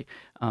quickly.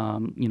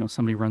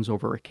 Somebody runs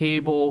over a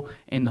cable,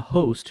 and the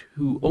host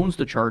who owns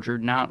the charger,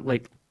 not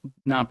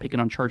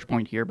picking on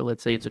ChargePoint here, but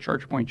let's say it's a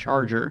ChargePoint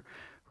charger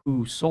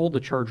who sold the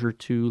charger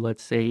to,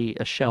 let's say,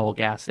 a Shell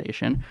gas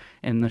station,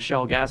 and the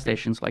Shell gas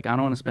station's like, I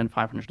don't want to spend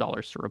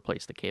 $500 to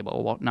replace the cable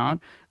or whatnot.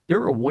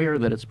 They're aware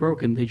that it's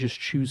broken. They just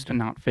choose to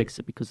not fix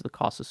it because of the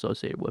costs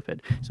associated with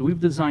it. So we've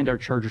designed our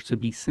chargers to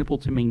be simple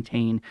to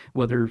maintain,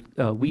 whether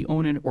we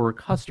own it or a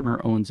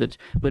customer owns it,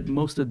 but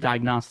most of the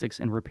diagnostics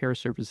and repair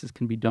services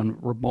can be done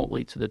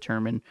remotely to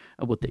determine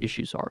what the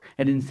issues are.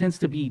 And it tends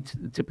to be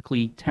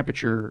typically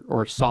temperature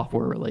or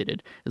software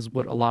related is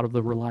what a lot of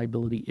the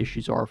reliability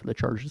issues are for the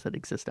chargers that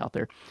exist out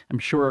there. I'm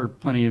sure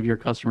plenty of your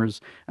customers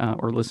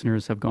or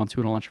listeners have gone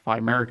to an Electrify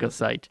America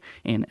site,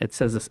 and it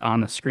says this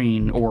on the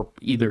screen, or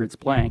either it's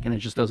blank and it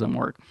just doesn't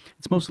work.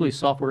 It's mostly a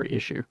software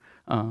issue,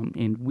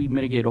 and we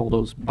mitigate all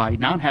those by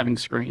not having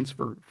screens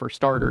for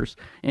starters,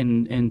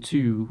 and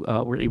two,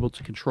 we're able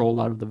to control a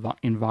lot of the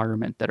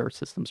environment that our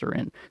systems are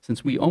in,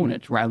 since we own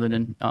it rather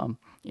than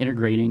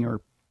integrating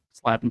or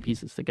slapping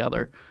pieces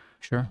together.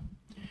 Sure.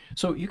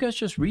 So you guys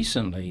just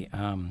recently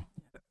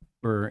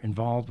were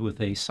involved with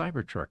a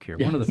Cybertruck here.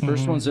 One of the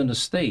first ones in the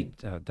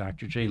state,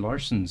 Dr. Jay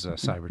Larson's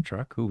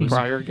Cybertruck, who was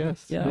prior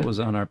guest. Yeah, was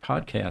on our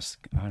podcast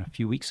a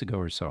few weeks ago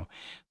or so.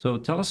 So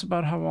tell us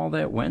about how all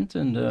that went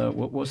and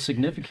what was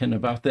significant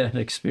about that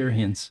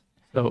experience.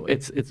 So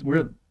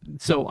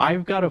so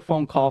I've got a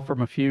phone call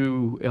from a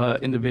few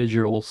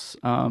individuals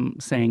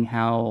saying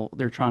how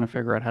they're trying to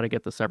figure out how to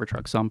get the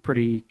Cybertruck. So I'm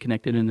pretty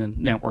connected in the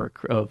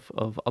network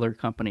of other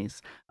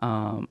companies,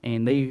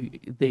 and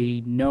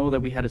they know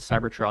that we had a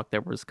Cybertruck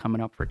that was coming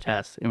up for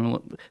tests,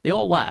 and they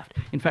all laughed.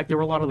 In fact, there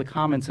were a lot of the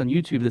comments on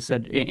YouTube that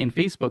said, and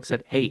Facebook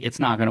said, "Hey, it's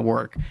not going to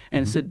work,"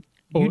 and I said,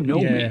 "You know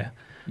me."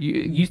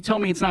 You tell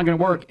me it's not going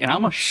to work, and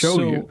I'm going to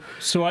show you.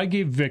 So I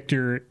gave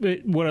Victor,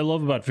 what I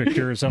love about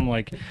Victor is I'm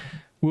like,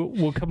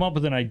 we'll come up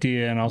with an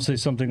idea, and I'll say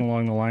something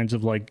along the lines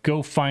of like,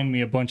 go find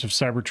me a bunch of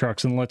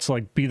Cybertrucks and let's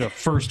like be the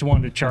first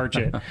one to charge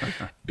it.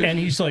 And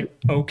he's like,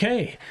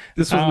 okay.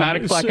 This was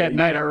 9 o'clock at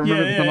night. I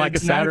remember it from like a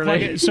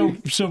Saturday.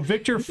 So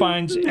Victor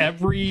finds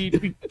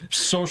every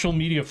social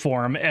media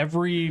forum,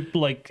 every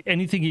like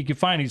anything he can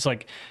find. He's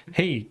like,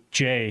 hey,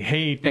 Jay,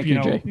 hey, Thank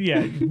you, Jay.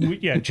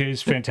 Yeah,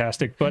 Jay's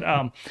fantastic.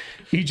 But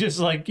he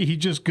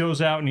just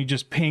goes out and he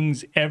just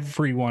pings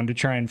everyone to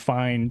try and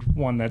find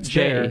one that's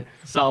Jay, there.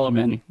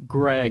 Solomon,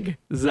 Greg, Greg,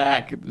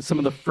 Zach, some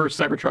of the first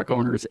Cybertruck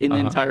owners in the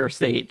entire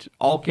state,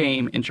 all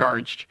came and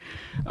charged.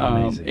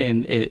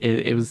 And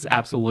it was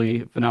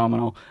absolutely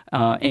phenomenal.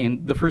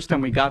 And the first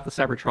time we got the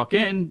Cybertruck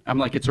in, I'm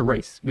like, it's a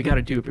race. We got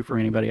to do it before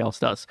anybody else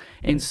does.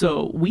 And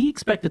so we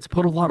expected to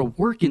put a lot of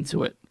work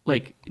into it.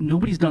 Like,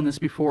 nobody's done this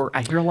before.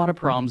 I hear a lot of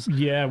problems.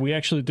 Yeah,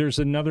 there's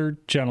another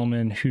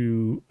gentleman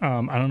who,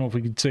 I don't know if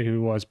we could say who he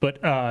was,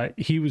 but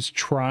he was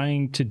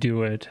trying to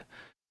do it.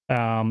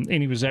 And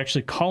he was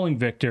actually calling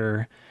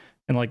Victor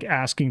and like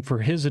asking for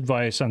his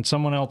advice on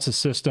someone else's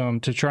system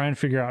to try and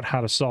figure out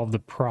how to solve the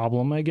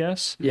problem, I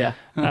guess. Yeah.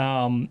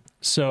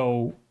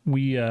 So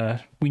we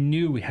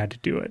knew we had to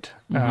do it.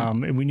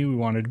 And we knew we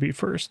wanted to be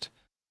first.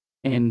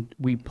 And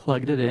we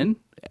plugged it in.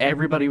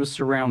 Everybody was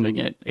surrounding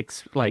it,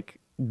 like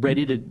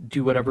ready to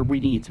do whatever we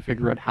need to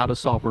figure out how to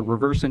solve or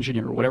reverse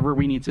engineer or whatever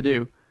we need to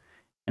do.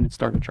 And it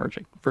started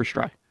charging. First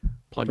try.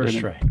 First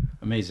try.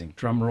 Amazing.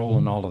 Drum roll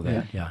and all of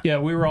that. Yeah,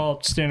 we were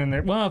all standing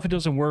there. Well, if it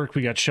doesn't work,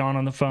 we got Sean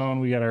on the phone.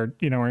 We got our,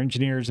 our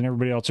engineers and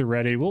everybody else are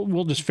ready.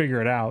 We'll just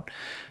figure it out.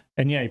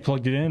 And yeah, he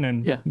plugged it in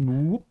and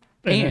whoop,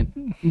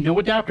 and no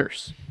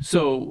adapters.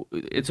 So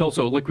it's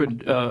also a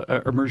liquid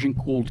immersion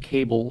cooled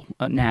cable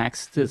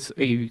NACS. It's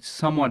a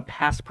somewhat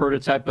past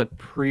prototype but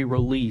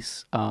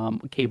pre-release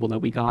cable that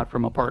we got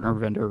from a partner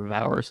vendor of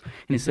ours.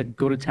 And he said,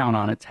 go to town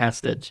on it,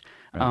 test it.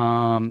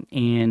 Right.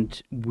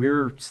 And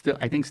we're still,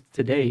 I think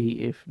today,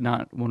 if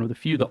not one of the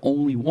few, the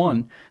only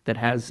one that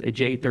has a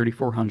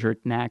J3400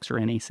 NACS or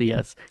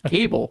NACS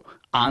cable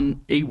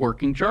on a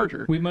working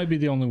charger. We might be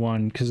the only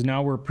one because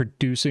now we're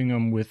producing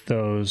them with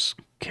those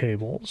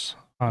cables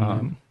on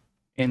them.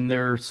 And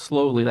they're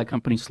that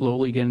company's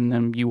slowly getting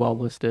them UL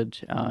listed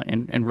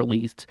and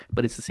released,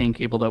 but it's the same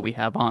cable that we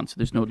have on, so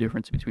there's no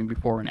difference between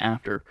before and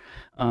after.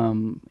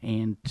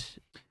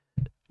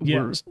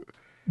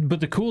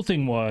 But the cool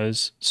thing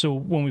was, so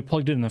when we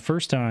plugged it in the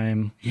first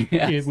time,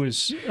 it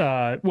was,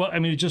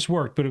 it just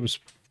worked, but it was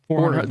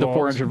 400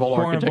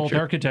 volt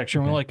architecture.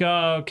 And we're like,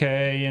 oh,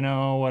 okay,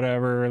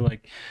 whatever.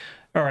 Like,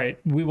 all right,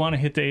 we want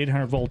to hit the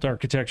 800 volt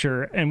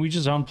architecture. And we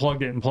just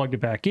unplugged it and plugged it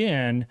back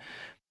in.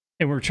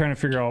 And we were trying to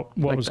figure out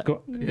what was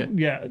going.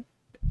 Yeah.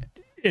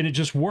 And it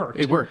just worked.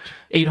 It worked.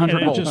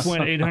 800 volts. It just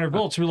went 800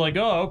 volts. We're like,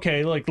 oh,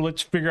 okay, like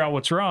let's figure out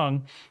what's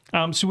wrong.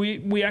 So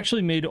we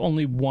actually made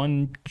only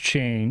one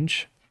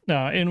change.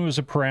 And it was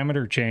a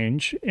parameter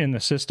change in the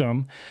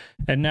system.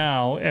 And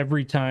now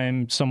every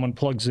time someone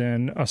plugs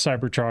in a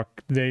Cybertruck,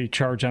 they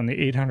charge on the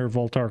 800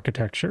 volt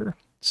architecture.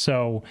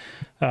 So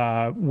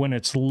when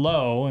it's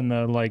low in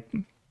the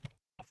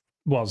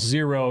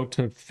 0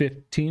 to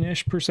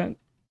 15-ish%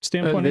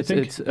 standpoint, I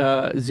think. It's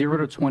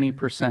 0 to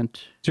 20%.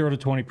 0 to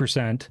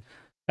 20%.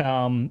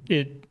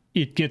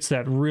 It gets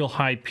that real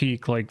high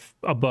peak, like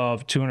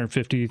above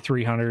 250,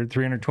 300,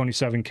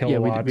 327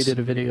 kilowatts. Yeah, we did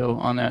a video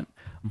on that.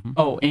 Mm-hmm.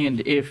 Oh, and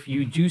if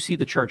you do see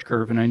the charge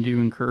curve, and I do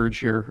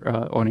encourage your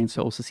audience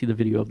to also see the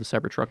video of the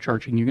Cybertruck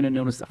charging, you're going to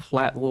notice a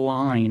flat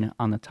line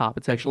on the top.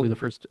 It's actually the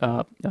first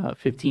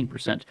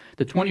 15%.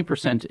 The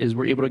 20% is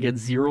we're able to get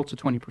 0 to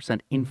 20%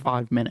 in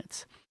 5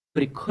 minutes.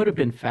 But it could have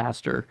been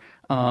faster,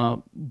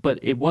 but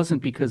it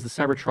wasn't because the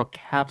Cybertruck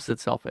caps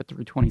itself at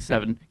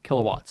 327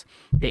 kilowatts.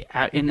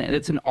 And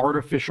it's an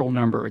artificial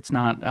number. It's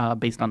not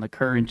based on the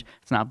current.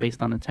 It's not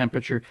based on the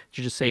temperature.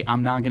 You just say,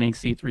 I'm not going to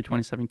exceed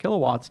 327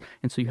 kilowatts.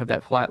 And so you have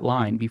that flat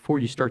line before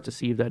you start to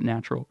see that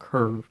natural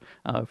curve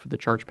for the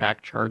charge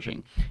pack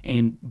charging.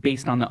 And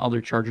based on the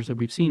other chargers that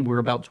we've seen, we're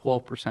about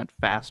 12%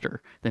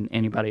 faster than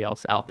anybody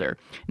else out there.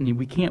 And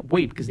we can't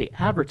wait because they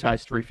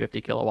advertise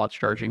 350 kilowatts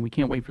charging. We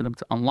can't wait for them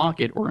to unlock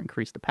it or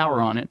increase the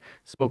power on it.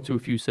 Spoke to a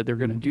few, said they're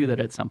going to do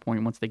that at some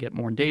point once they get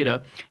more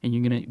data, and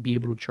you're going to be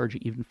able to charge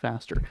it even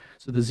faster.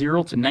 So the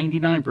 0 to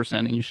 99%,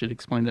 and you should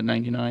explain that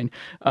 99,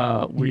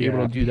 we're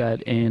able to do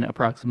that in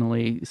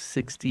approximately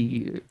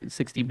 60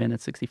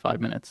 minutes,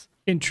 65 minutes.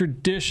 In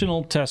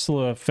traditional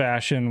Tesla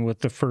fashion with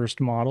the first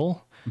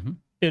model,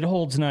 it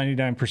holds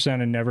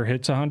 99% and never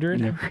hits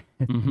 100.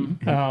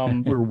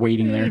 Never. We're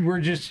waiting there.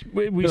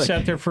 We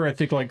sat there for, I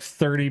think, like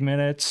 30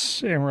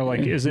 minutes, and we're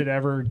like, is it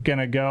ever going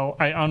to go?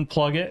 I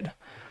unplug it,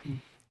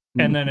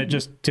 and then it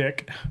just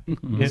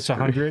hits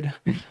 100.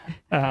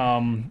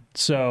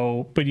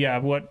 But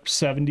yeah,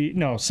 70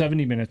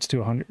 minutes to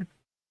 100%,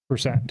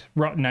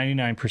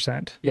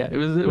 99%. Yeah, it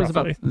was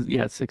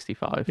about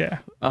 65. Yeah.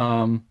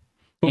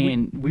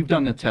 And we've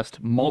done the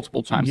test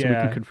multiple times, so we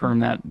can confirm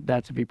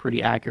that to be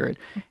pretty accurate.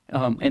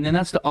 And then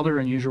that's the other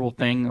unusual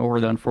thing, or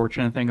the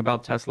unfortunate thing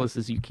about Teslas,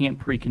 is you can't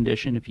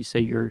precondition if you say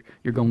you're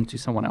going to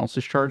someone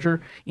else's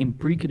charger. In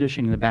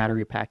preconditioning the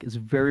battery pack is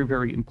very,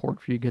 very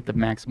important for you to get the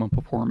maximum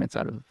performance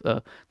out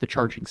of the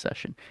charging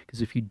session.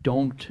 Because if you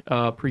don't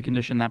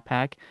precondition that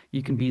pack,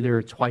 you can be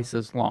there twice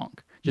as long,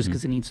 just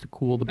because it needs to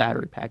cool the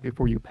battery pack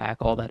before you pack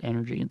all that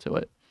energy into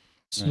it.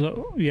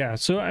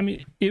 So I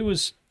mean, it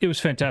was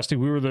fantastic.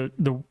 We were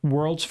the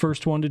world's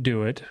first one to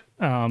do it,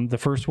 the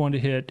first one to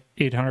hit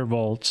 800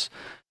 volts,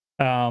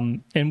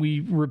 and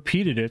we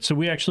repeated it. So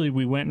we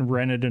went and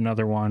rented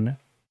another one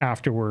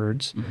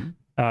afterwards,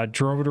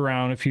 drove it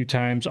around a few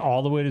times,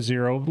 all the way to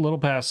 0, a little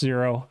past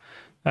 0,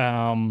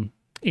 And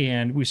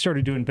we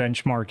started doing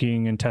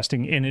benchmarking and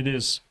testing, and it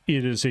is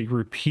a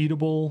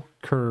repeatable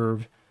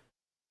curve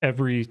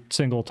every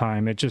single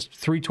time. It just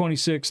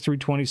 326,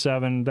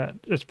 327, that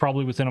it's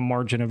probably within a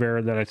margin of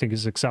error that I think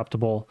is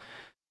acceptable.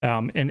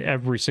 And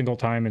every single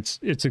time it's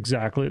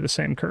exactly the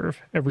same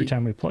curve every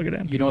time we plug it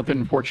in. You know what the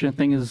unfortunate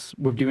thing is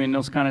with doing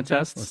those kind of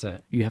tests? What's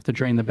that? You have to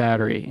drain the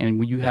battery, and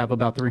when you have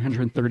about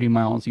 330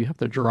 miles, you have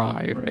to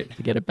dry, right,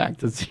 to get it back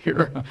to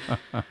zero.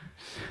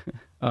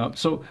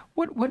 So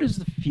what is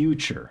the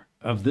future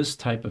of this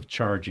type of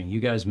charging?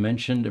 You guys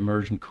mentioned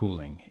immersion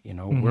cooling. You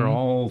know, we're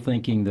all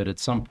thinking that at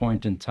some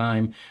point in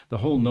time, the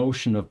whole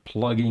notion of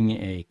plugging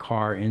a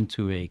car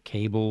into a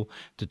cable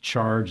to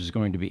charge is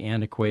going to be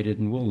antiquated,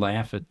 and we'll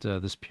laugh at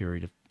this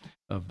period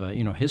of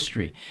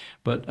history.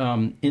 But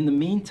in the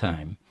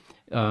meantime,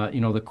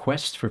 the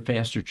quest for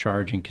faster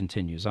charging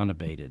continues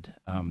unabated.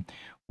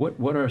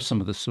 What are some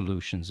of the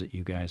solutions that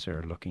you guys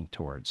are looking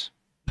towards?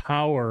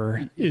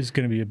 Power is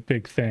going to be a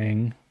big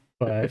thing,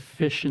 but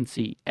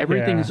efficiency.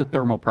 Everything Yeah. is a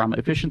thermal problem.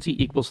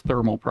 Efficiency equals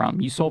thermal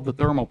problem. You solve the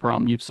thermal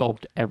problem, you've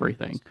solved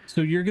everything.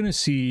 so you're going to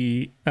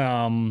see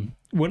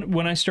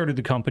when I started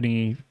the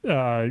company,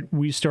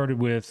 we started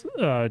with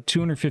a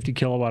 250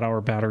 kilowatt hour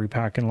battery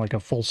pack in like a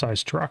full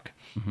size truck.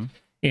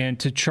 And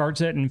to charge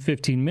that in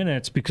 15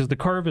 minutes, because the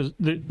curve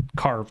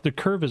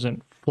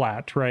isn't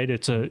flat, right?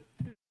 It's a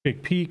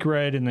big peak,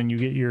 right? And then you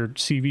get your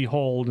CV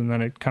hold, and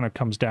then it kind of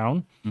comes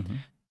down.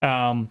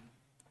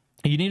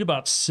 You need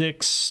about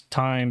 6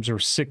 times or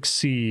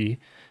 6C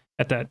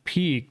at that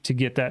peak to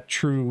get that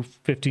true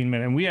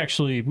 15-minute. And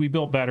we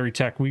built battery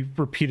tech.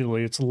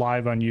 It's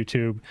live on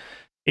YouTube,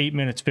 8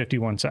 minutes,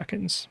 51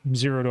 seconds,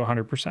 0 to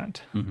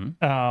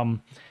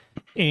 100%.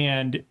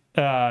 And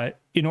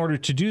in order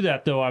to do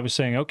that, though, I was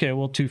saying, okay,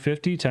 well,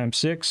 250 times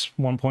 6,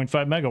 1.5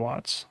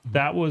 megawatts.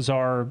 That was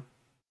our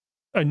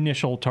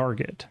initial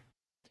target.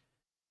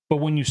 But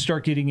when you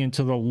start getting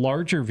into the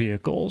larger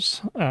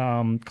vehicles,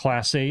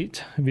 Class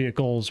 8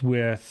 vehicles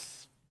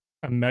with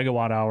a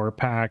megawatt hour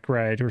pack,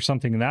 right, or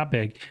something that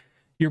big,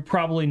 you're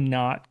probably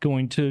not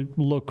going to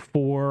look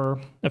for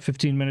a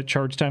 15-minute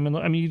charge time.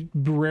 I mean,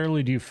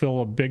 rarely do you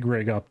fill a big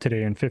rig up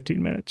today in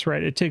 15 minutes,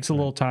 right? It takes a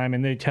little time,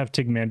 and they have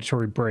to take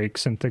mandatory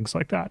breaks and things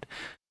like that.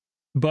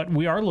 But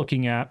we are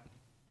looking at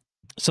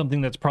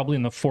something that's probably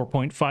in the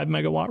 4.5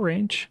 megawatt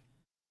range,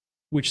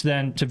 which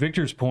then, to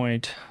Victor's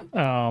point,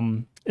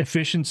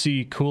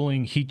 efficiency,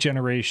 cooling, heat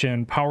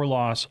generation, power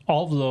loss,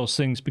 all of those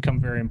things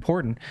become very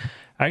important.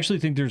 I actually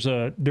think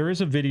there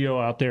is a video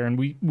out there, and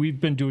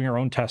we've been doing our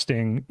own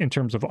testing in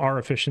terms of our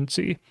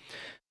efficiency,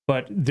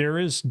 but there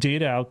is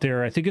data out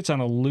there. I think it's on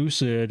a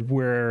Lucid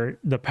where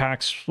the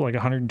pack's like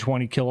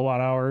 120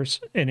 kilowatt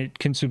hours and it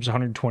consumes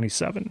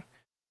 127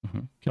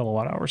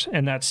 kilowatt hours.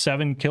 And that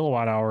 7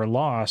 kilowatt hour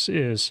loss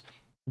is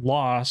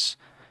loss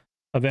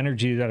of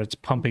energy that it's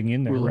pumping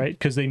in there, right?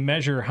 Because they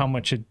measure how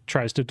much it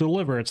tries to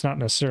deliver. It's not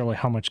necessarily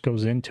how much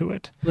goes into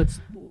it.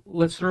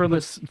 Let's throw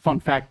this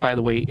fun fact, by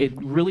the way. It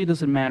really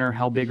doesn't matter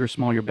how big or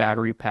small your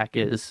battery pack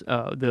is.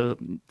 The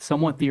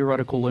somewhat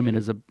theoretical limit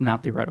is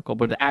not theoretical,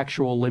 but the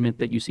actual limit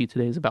that you see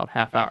today is about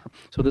half hour.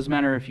 So it doesn't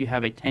matter if you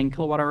have a 10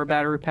 kilowatt hour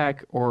battery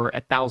pack or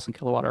a 1,000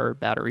 kilowatt hour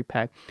battery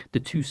pack. The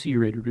 2C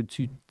rate, or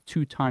the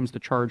two times the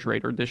charge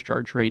rate or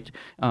discharge rate,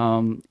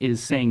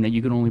 is saying that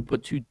you can only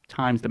put 2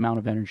 times the amount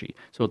of energy.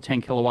 So a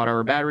 10 kilowatt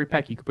hour battery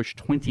pack, you could push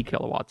 20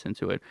 kilowatts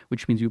into it,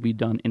 which means you'll be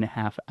done in a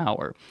half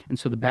hour. And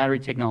so the battery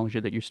technology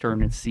that you're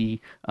starting to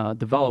see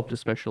developed,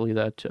 especially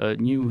that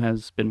NXU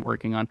has been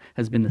working on,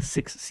 has been the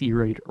 6C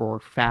rate or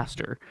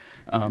faster.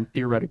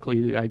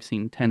 Theoretically, I've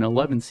seen 10,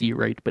 11C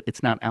rate, but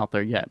it's not out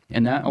there yet.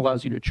 And that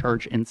allows you to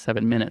charge in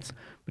 7 minutes,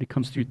 but it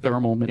comes through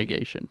thermal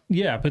mitigation.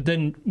 Yeah, but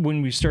then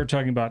when we start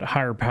talking about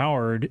higher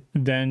powered,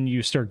 then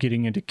you start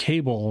getting into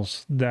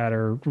cables that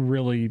are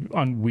really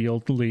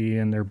unwieldy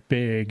and they're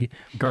big.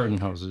 Garden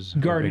hoses.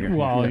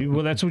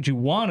 Well, that's what you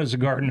want as a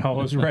garden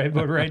hose, right?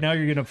 But right now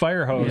you're getting a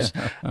fire hose.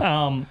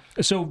 Yeah.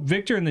 So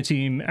Victor and the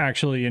team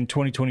actually in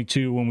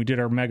 2022, when we did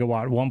our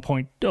megawatt,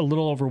 a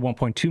little over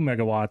 1.2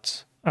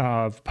 megawatts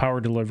of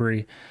power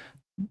delivery,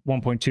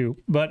 1.2,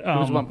 but it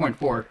was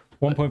 1.4.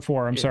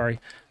 1.4. I'm sorry.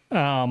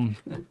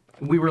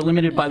 We were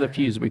limited by the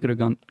fuse. We could have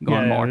gone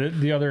more.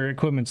 The other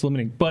equipment's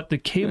limiting, but the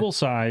cable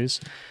size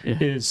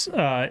is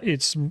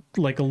it's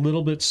like a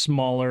little bit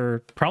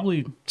smaller,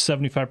 probably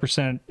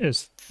 75%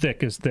 as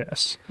thick as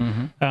this,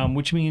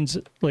 which means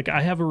like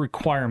I have a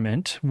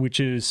requirement, which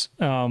is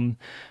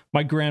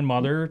my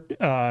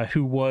grandmother,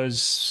 who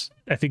was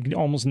I think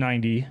almost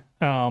 90.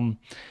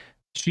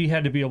 She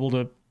had to be able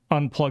to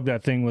unplug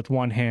that thing with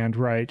one hand,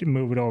 right,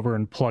 move it over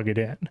and plug it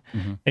in.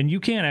 And you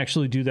can't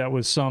actually do that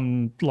with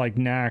some like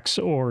NACS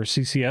or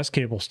CCS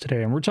cables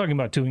today. And we're talking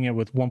about doing it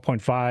with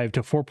 1.5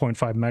 to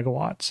 4.5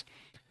 megawatts.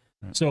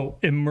 So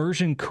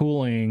immersion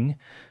cooling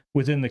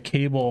within the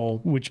cable,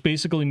 which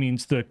basically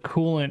means the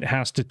coolant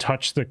has to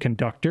touch the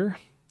conductor.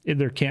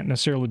 There can't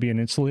necessarily be an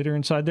insulator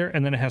inside there.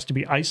 And then it has to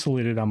be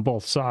isolated on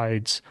both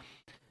sides.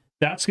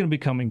 that's going to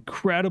become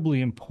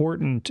incredibly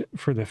important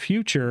for the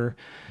future,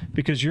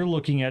 because you're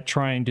looking at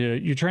trying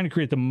to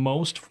create the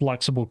most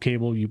flexible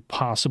cable you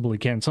possibly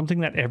can, something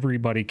that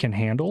everybody can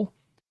handle,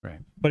 Right.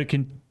 but it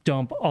can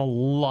dump a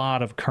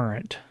lot of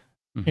current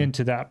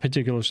into that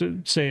particular,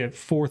 say at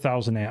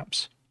 4,000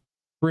 amps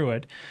through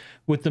it,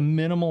 with the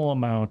minimal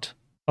amount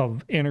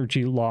of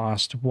energy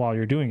lost while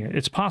you're doing it.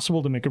 It's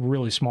possible to make a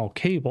really small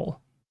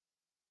cable,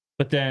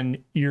 but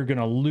then you're going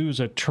to lose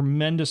a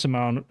tremendous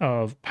amount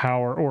of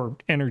power or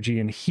energy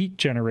and heat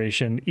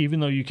generation, even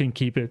though you can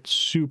keep it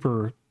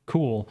super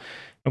cool.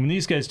 And when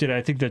these guys did it,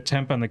 I think the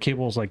temp on the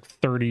cable was like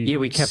 30. Yeah,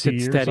 we kept it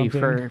steady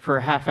for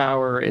a half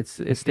hour. It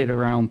stayed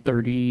around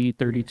 30,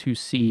 32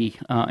 C,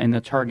 and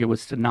the target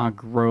was to not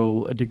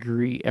grow a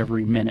degree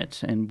every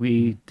minute. And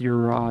we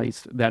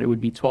theorized that it would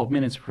be 12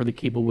 minutes before the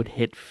cable would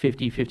hit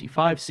 50,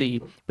 55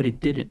 C, but it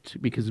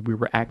didn't, because we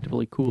were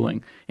actively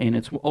cooling. And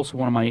it's also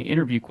one of my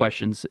interview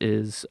questions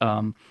is,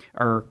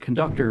 our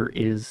conductor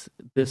is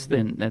this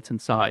thin that's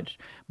inside,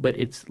 but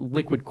it's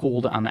liquid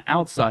cooled on the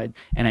outside.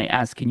 And I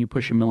asked, can you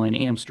push 1 million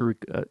amps through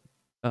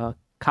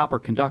copper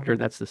conductor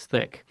that's this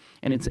thick?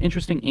 And it's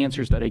interesting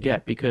answers that I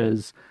get,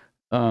 because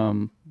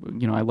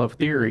I love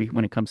theory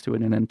when it comes to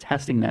it, and then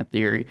testing that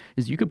theory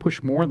is you could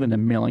push more than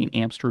 1 million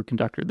amps through a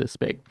conductor this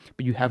big,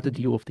 but you have to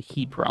deal with the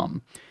heat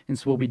problem. And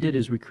so what we did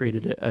is we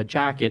created a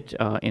jacket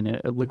and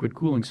a liquid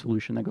cooling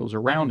solution that goes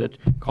around it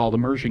called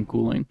immersion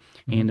cooling,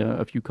 and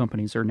a few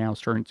companies are now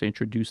starting to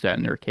introduce that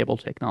in their cable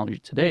technology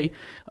today.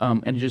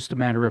 And it's just a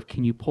matter of,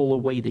 can you pull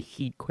away the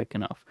heat quick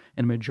enough?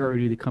 And a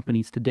majority of the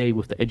companies today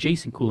with the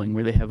adjacent cooling,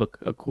 where they have a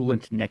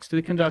coolant next to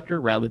the conductor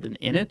rather than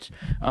in it,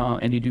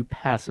 and you do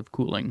passive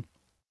cooling.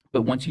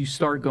 But once you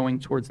start going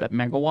towards that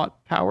megawatt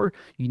power,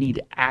 you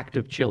need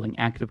active chilling,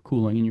 active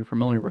cooling, and you're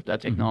familiar with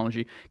that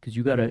technology, because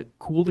you got to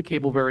cool the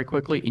cable very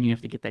quickly, and you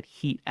have to get that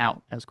heat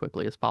out as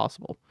quickly as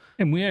possible.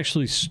 And we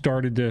actually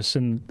started this,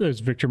 and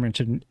as Victor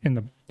mentioned, in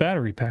the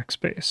battery pack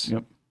space.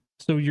 Yep.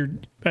 So your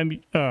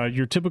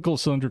typical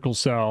cylindrical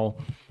cell,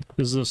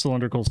 this is a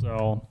cylindrical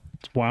cell.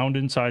 It's wound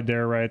inside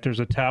there, right? There's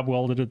a tab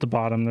welded at the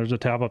bottom. There's a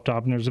tab up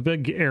top, and there's a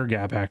big air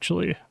gap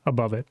actually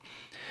above it.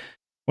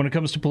 When it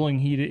comes to pulling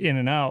heat in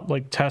and out,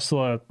 like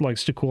Tesla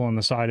likes to cool on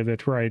the side of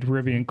it, right?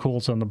 Rivian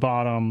cools on the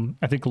bottom.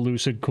 I think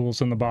Lucid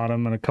cools on the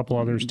bottom, and a couple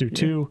others do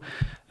too.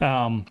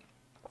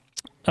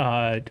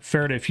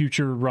 Faraday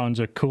Future runs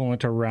a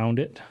coolant around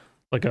it,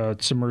 like a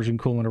submersion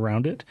coolant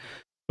around it.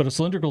 But a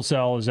cylindrical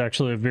cell is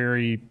actually a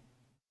very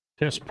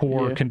piss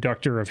poor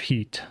conductor of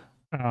heat,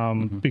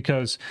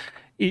 because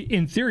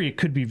in theory it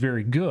could be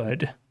very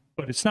good,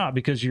 but it's not,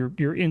 because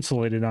you're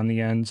insulated on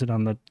the ends and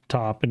on the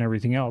top and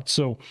everything else.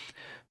 So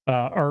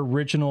our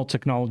original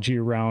technology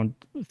around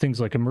things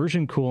like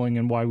immersion cooling,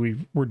 and why we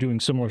were doing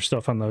similar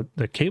stuff on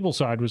the cable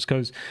side, was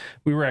because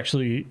we were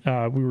actually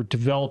we were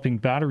developing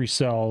battery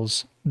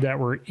cells that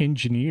were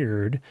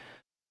engineered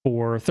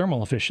for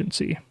thermal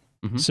efficiency.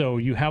 So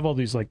you have all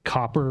these like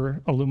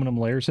copper aluminum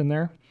layers in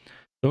there.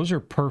 Those are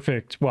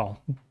perfect,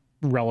 well,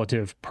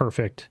 relative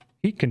perfect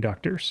heat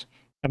conductors.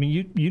 I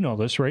mean, you know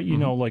this, right? You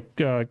know, like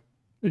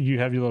you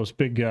have those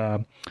big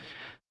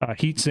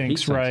heat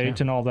sinks, right? Yeah.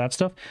 And all that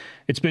stuff.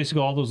 It's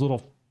basically all those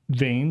little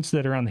veins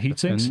that are on the heat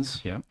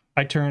sinks. Yeah.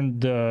 I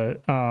turned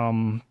the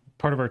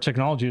part of our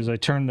technology is I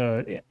turned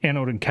the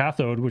anode and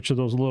cathode, which are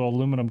those little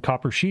aluminum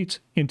copper sheets,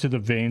 into the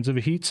veins of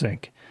a heat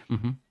sink.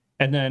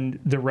 And then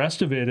the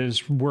rest of it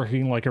is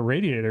working like a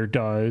radiator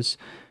does,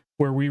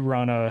 where we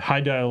run a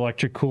high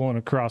dielectric coolant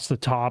across the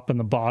top and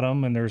the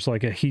bottom, and there's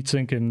like a heat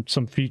sink and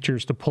some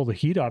features to pull the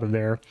heat out of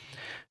there.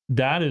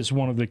 That is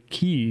one of the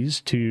keys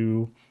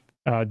to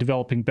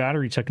developing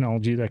battery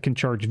technology that can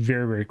charge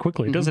very, very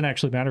quickly. It doesn't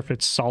actually matter if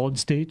it's solid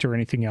state or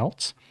anything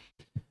else.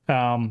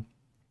 And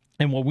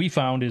what we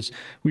found is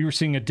we were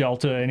seeing a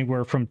delta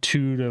anywhere from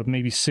 2 to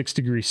maybe 6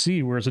 degrees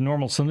C, whereas a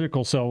normal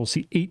cylindrical cell will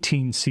see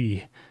 18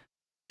 C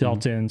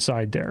delta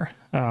inside there,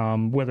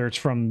 whether it's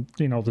from,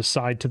 the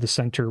side to the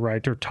center,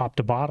 right, or top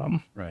to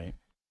bottom. Right.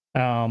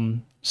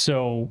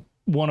 So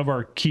one of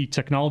our key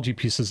technology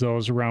pieces, though,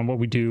 is around what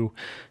we do.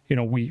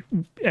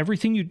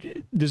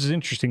 This is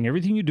interesting.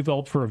 Everything you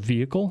develop for a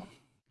vehicle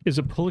is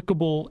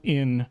applicable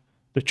in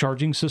the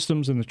charging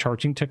systems and the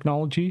charging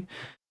technology,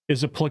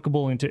 is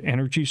applicable into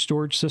energy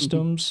storage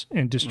systems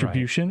and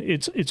distribution.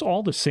 Right. It's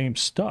all the same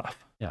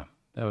stuff. Yeah,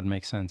 that would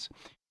make sense.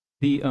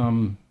 The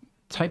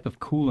type of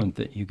coolant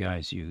that you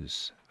guys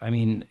use, I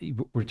mean,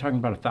 we're talking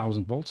about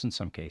 1,000 volts in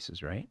some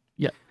cases, right?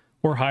 Yeah.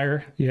 Or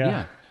higher.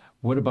 Yeah.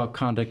 What about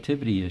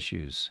conductivity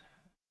issues?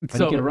 How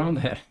do you get around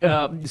that?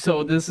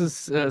 So this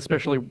is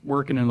especially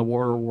working in the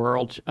water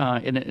world,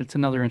 and it's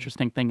another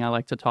interesting thing I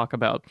like to talk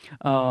about.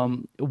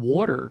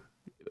 Water,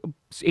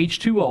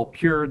 H2O,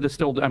 pure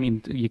distilled, I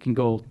mean, you can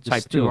go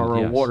type 2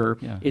 RO water,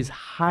 is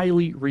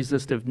highly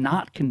resistive,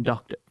 not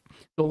conductive.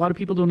 So a lot of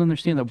people don't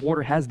understand that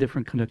water has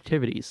different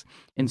conductivities.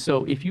 And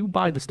so if you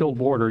buy distilled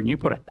water and you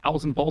put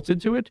 1,000 volts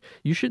into it,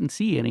 you shouldn't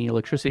see any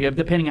electricity,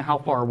 depending on how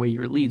far away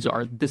your leads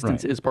are.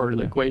 Distance is part of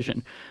the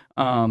equation.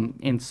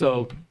 And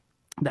so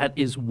that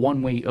is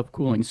one way of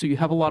cooling. So you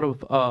have a lot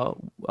of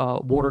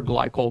water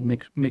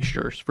glycol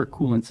mixtures for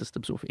coolant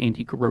systems with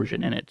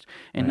anti-corrosion in it.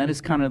 And that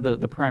is kind of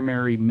the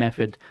primary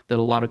method that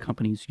a lot of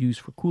companies use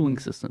for cooling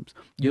systems.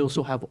 You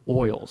also have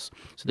oils.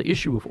 So the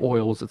issue with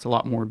oils, it's a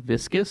lot more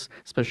viscous,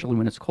 especially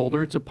when it's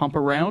colder to pump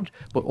around,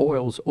 but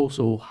oils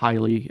also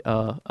highly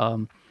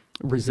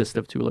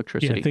resistive to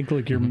electricity. Yeah, think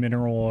like your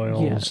mineral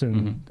oils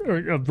and or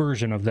a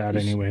version of that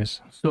anyways.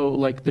 So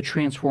like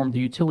the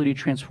utility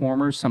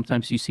transformers,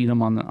 sometimes you see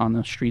them on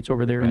the streets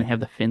over there and they have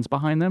the fins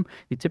behind them.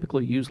 They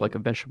typically use like a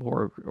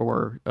vegetable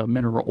or a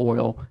mineral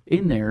oil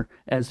in there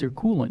as their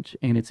coolant,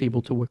 and it's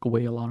able to wick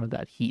away a lot of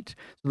that heat.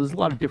 So there's a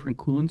lot of different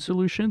coolant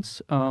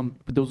solutions, but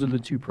those are the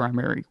two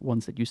primary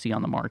ones that you see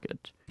on the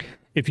market.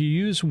 If you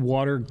use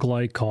water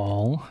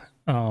glycol,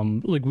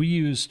 like we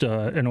used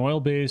an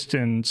oil-based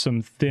and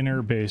some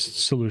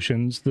thinner-based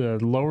solutions. The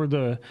lower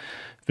the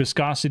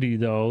viscosity,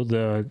 though,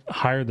 the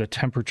higher the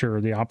temperature,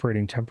 the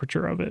operating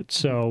temperature of it.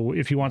 So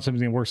if you want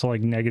something that works at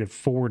like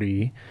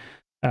 -40,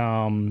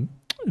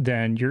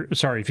 then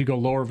if you go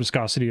lower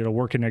viscosity, it'll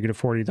work at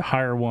 -40. The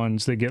higher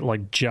ones, they get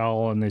like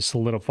gel and they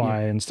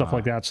solidify and stuff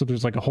like that. So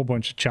there's like a whole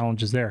bunch of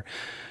challenges there.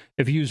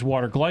 If you use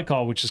water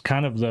glycol, which is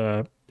kind of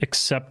the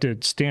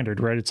accepted standard,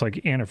 right? It's like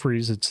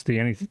antifreeze. It's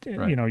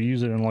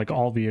use it in like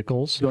all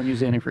vehicles. Don't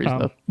use antifreeze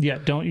though. Yeah,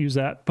 don't use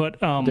that. But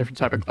different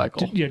type of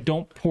glycol.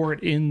 Don't pour it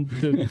in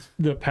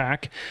the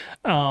pack.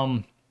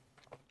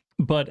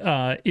 But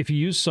if you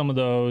use some of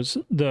those,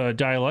 the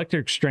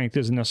dielectric strength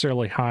isn't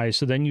necessarily high.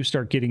 So then you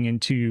start getting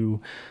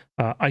into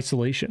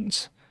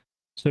isolations.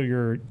 So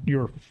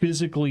you're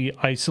physically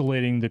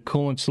isolating the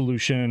coolant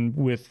solution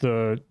with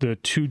the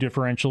two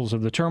differentials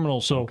of the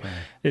terminal. So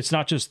it's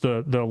not just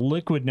the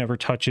liquid never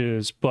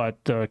touches,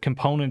 but the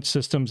component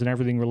systems and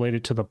everything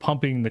related to the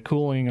pumping, the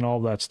cooling, and all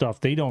that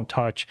stuff, they don't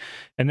touch.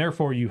 And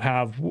therefore you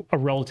have a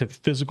relative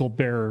physical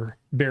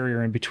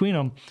barrier in between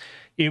them.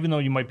 Even though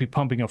you might be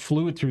pumping a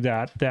fluid through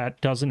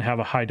that doesn't have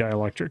a high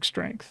dielectric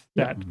strength.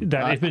 That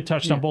if it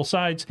touched on both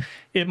sides,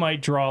 it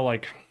might draw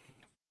like,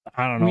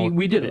 I don't know.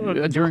 We did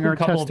it during our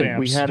testing.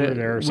 We had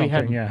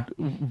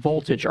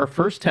voltage. Our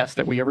first test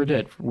that we ever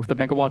did with the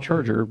megawatt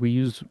charger, we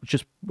used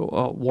just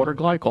water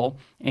glycol,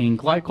 and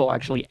glycol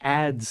actually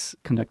adds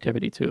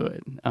conductivity to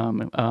it.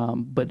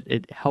 But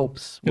it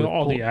helps with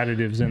all the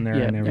additives in there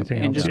and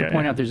everything. And just to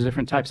point out, there's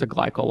different types of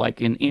glycol.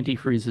 Like in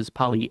antifreeze is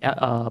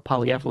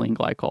polyethylene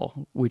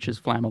glycol, which is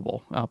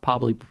flammable.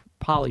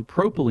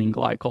 Polypropylene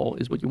glycol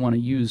is what you want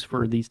to use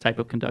for these type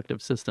of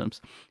conductive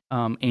systems.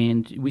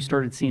 And we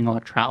started seeing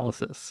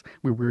electrolysis.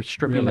 We were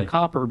stripping the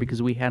copper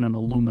because we had an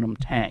aluminum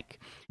tank.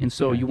 And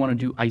so you want to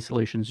do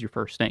isolation as your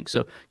first thing.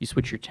 So you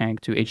switch your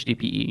tank to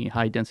HDPE,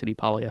 high density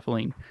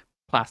polyethylene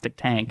plastic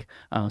tank.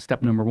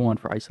 Step number 1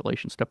 for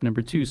isolation. Step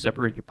number 2,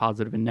 separate your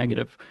positive and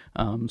negative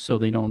so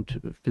they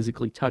don't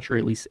physically touch or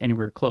at least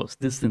anywhere close.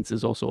 Distance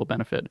is also a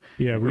benefit.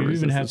 Yeah, we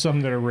even have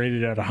some that are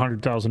rated at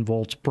 100,000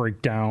 volts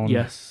break down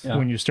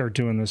when you start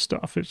doing this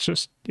stuff. It's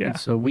just, And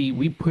so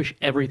we push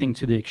everything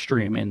to the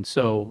extreme. And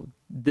so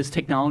this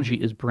technology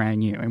is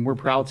brand new, and we're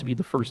proud to be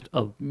the first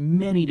of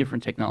many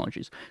different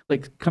technologies.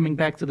 Like coming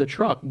back to the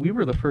truck, we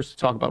were the first to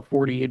talk about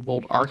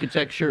 48-volt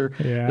architecture,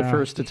 the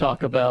first to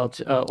talk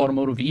about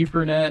automotive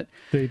Ethernet.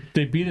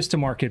 They beat us to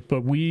market,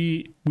 but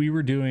we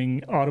were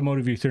doing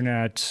automotive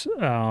Ethernet,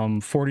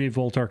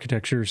 48-volt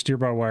architecture,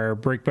 steer-by-wire,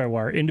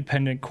 brake-by-wire,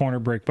 independent corner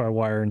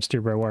brake-by-wire, and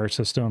steer-by-wire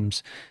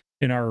systems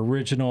in our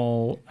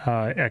original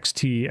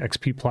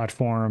XP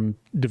platform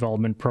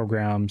development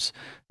programs.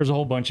 There's a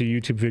whole bunch of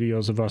YouTube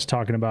videos of us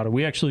talking about it.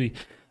 We actually,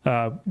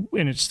 and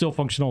it's still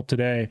functional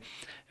today,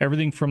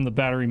 everything from the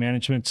battery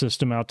management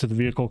system out to the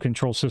vehicle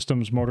control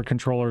systems, motor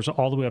controllers,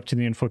 all the way up to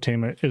the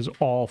infotainment is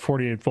all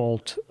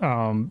 48-volt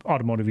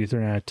automotive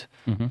Ethernet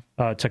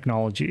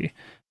technology.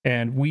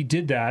 And we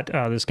did that.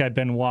 This guy,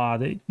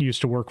 Benoit, that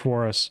used to work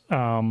for us,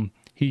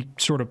 he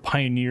sort of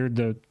pioneered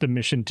the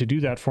mission to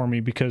do that for me,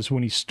 because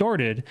when he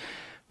started,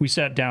 we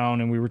sat down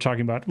and we were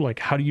talking about, like,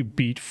 how do you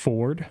beat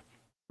Ford,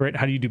 right?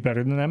 How do you do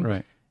better than them?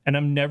 Right. And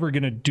I'm never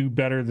going to do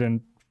better than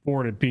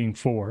Ford at being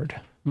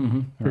Ford.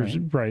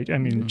 Right. I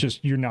mean,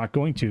 just, you're not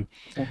going to.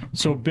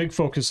 So big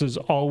focus is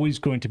always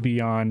going to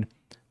be on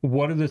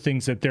what are the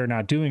things that they're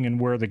not doing and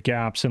where are the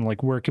gaps, and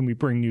like, where can we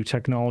bring new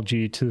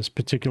technology to this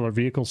particular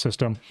vehicle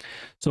system?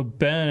 So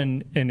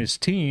Ben and his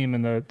team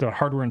and the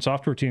hardware and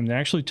software team, they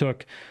actually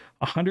took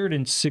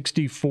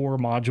 164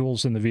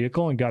 modules in the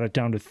vehicle and got it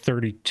down to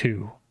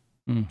 32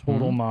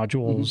 total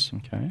modules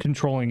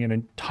controlling an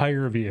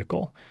entire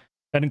vehicle.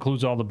 That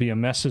includes all the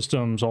BMS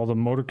systems, all the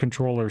motor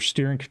controllers,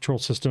 steering control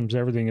systems,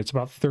 everything. It's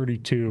about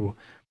 32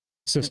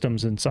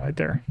 systems inside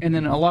there. And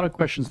then a lot of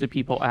questions that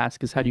people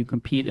ask is, how do you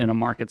compete in a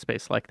market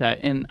space like that?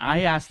 And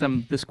I asked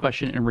them this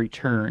question in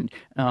return,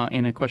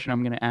 and a question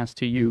I'm going to ask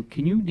to you.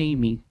 Can you name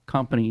me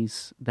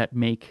companies that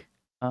make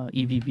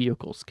EV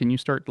vehicles? Can you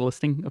start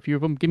listing a few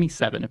of them? Give me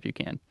 7 if you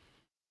can.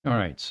 All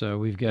right. So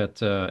we've got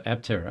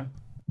Aptera,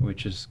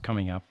 which is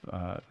coming up.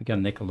 We've got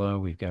Nikola,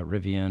 we've got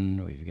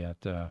Rivian, we've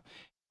got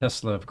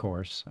Tesla, of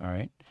course. All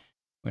right.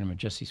 Wait a minute,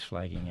 Jesse's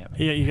flagging at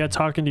me. Yeah, you got to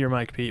talk into your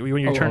mic, Pete. When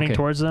you're turning okay.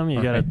 towards them,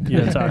 you got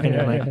to talk into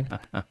your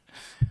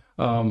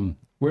mic.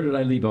 Where did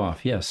I leave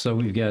off? Yes, so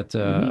we've got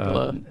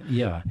Nicola.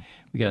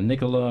 we got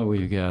Nicola.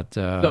 We've got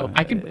So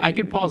I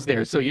can pause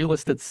there. So you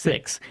listed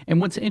 6,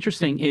 and what's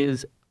interesting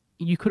is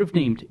you could have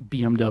named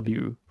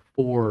BMW,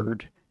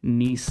 Ford,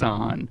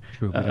 Nissan.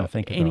 True, we don't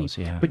think of those,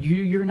 yeah. But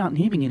you're not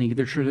naming any of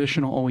the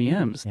traditional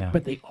OEMs, Yeah.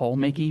 but they all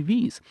make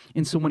EVs.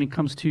 And so when it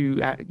comes to,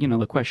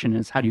 the question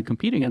is, how do you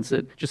compete against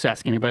it? Just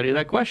ask anybody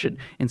that question.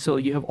 And so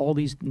you have all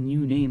these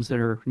new names that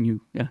are new,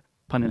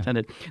 pun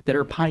intended, that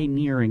are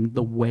pioneering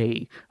the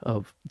way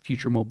of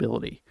future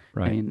mobility.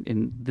 Right.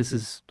 And this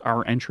is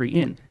our entry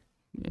in.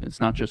 It's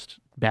not just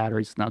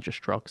batteries, it's not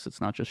just trucks,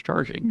 it's not just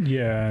charging.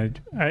 Yeah.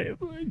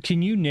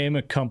 Can you name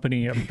a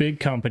company, a big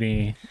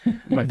company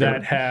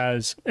that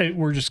has,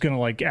 we're just going to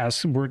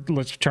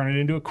let's turn it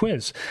into a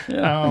quiz.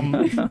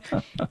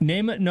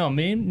 Name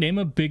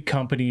a big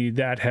company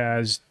that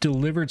has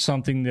delivered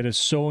something that is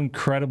so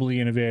incredibly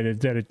innovative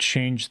that it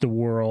changed the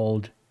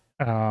world.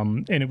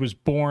 And it was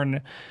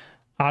born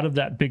out of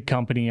that big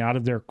company, out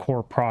of their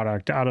core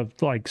product, out of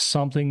like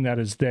something that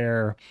is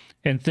there,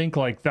 and think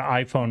like the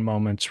iPhone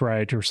moments,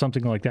 right? Or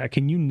something like that.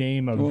 Can you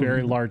name a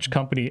very large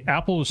company?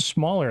 Apple was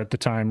smaller at the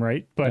time,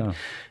 right? But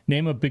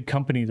name a big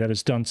company that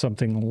has done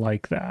something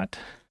like that.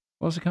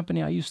 What was the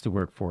company I used to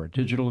work for?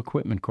 Digital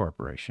Equipment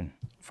Corporation.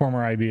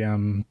 Former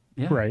IBM,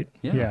 right?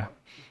 Yeah.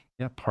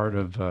 Yeah, part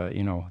of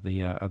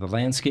the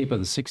landscape of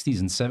the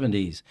 60s and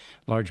 70s,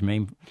 large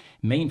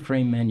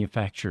mainframe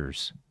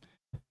manufacturers.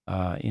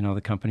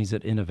 The companies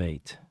that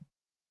innovate.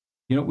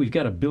 We've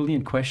got a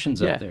billion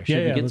questions up there.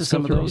 Should we get to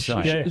some of those?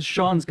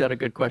 Sean's got a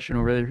good question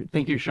over there.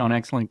 Thank you, Sean.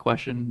 Excellent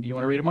question. Do you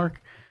want to read it,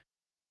 Mark?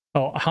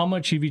 Oh, how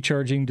much EV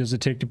charging does it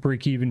take to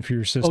break even for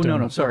your system? Oh,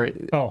 no,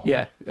 sorry. Oh.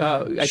 Yeah.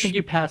 I think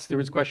you passed. There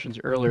was questions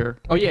earlier.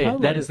 Oh, yeah,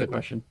 that is the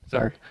question.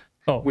 Sorry.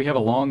 Oh, we have a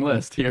long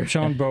list here.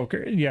 Sean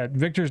Boker. Yeah,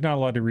 Victor's not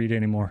allowed to read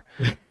anymore.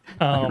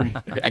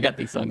 I got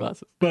these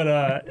sunglasses.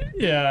 But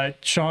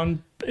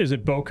Sean, is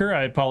it Boker?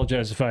 I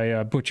apologize if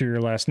I butcher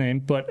your last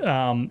name. But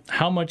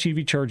how much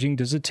EV charging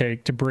does it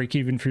take to break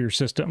even for your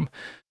system?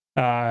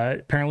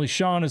 Apparently,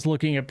 Sean is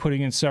looking at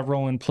putting in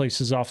several in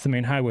places off the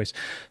main highways.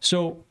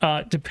 So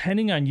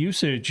depending on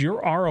usage,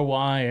 your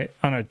ROI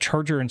on a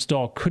charger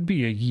install could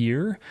be a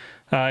year.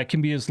 It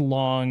can be as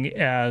long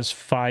as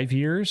 5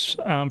 years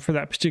for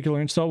that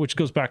particular install, which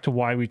goes back to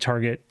why we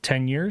target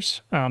 10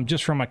 years,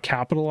 just from a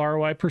capital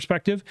ROI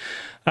perspective.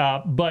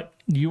 But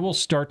you will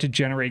start to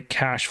generate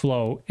cash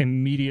flow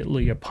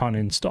immediately upon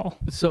install.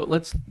 So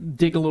let's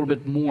dig a little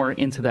bit more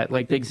into that.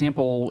 Like the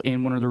example,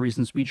 and one of the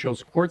reasons we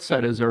chose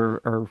Quartzsite as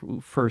our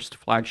first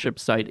flagship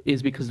site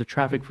is because the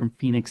traffic from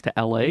Phoenix to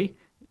LA,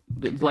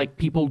 like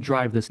people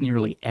drive this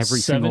nearly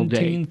every single day.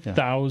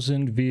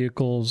 17,000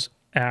 vehicles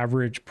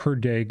average per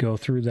day go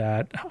through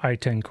that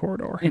I-10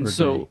 corridor. And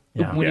so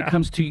when it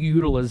comes to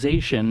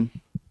utilization,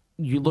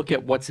 you look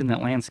at what's in that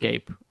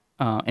landscape,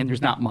 and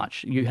there's not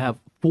much. You have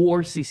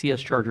 4 CCS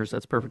chargers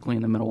that's perfectly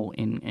in the middle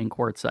in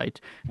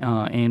Quartzsite,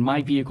 and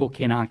my vehicle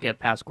cannot get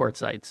past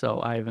Quartzsite,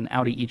 so I have an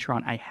Audi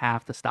e-tron. I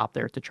have to stop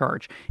there to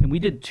charge. And we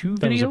did 2 videos.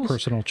 That was a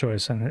personal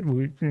choice,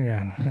 and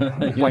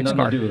wife's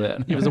car.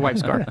 It was a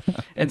wife's car.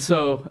 And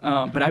so,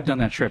 but I've done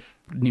that trip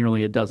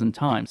nearly a dozen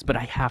times, but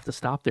I have to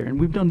stop there. And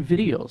we've done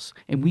videos,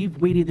 and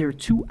we've waited there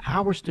 2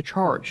 hours to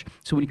charge.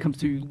 So when it comes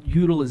to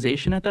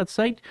utilization at that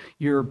site,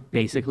 you're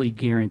basically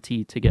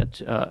guaranteed to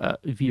get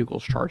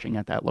vehicles charging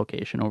at that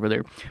location over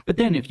there. But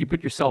then if you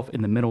put yourself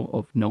in the middle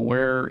of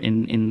nowhere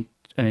in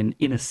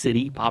a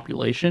city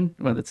population,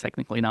 well, that's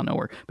technically not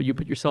nowhere, but you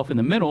put yourself in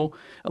the middle,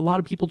 a lot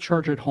of people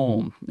charge at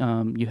home.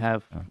 You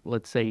have,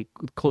 let's say,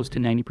 close to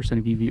 90%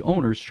 of EV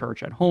owners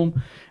charge at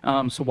home.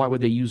 So why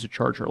would they use a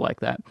charger like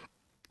that?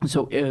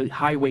 So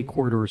highway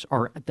corridors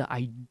are the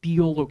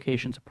ideal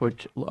location to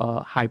put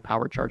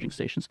high-power charging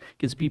stations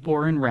because people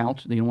are en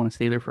route. They don't want to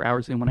stay there for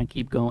hours. They want to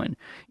keep going.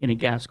 In a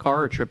gas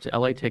car, a trip to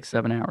LA takes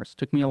 7 hours. It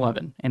took me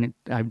 11, and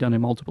I've done it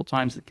multiple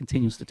times. It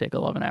continues to take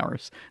 11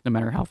 hours, no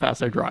matter how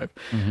fast I drive.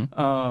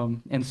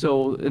 And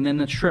then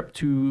the trip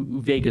to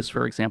Vegas,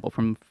 for example,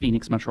 from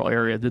Phoenix metro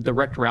area, the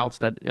direct routes,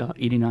 that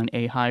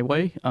 89A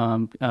highway,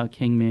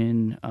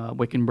 Kingman,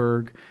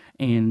 Wickenburg,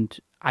 and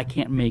I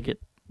can't make it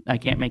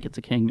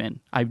to Kingman.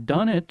 I've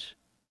done it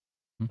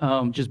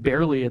just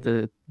barely at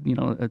the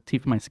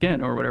teeth of my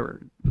skin, or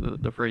whatever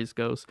the phrase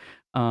goes.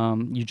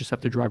 You just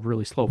have to drive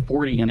really slow,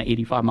 40 on an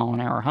 85 mile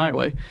an hour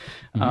highway,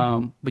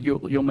 but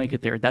you'll make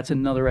it there. That's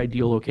another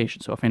ideal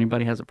location. So if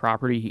anybody has a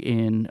property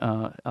in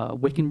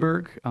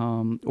Wickenburg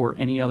or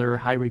any other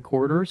highway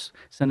corridors,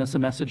 send us a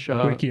message.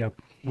 Wiki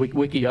up.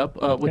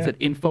 What's it?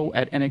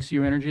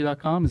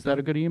 info@nxuenergy.com. Is that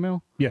a good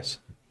email? Yes.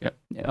 Yeah.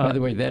 By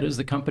the way, that is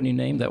the company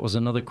name. That was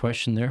another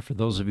question there for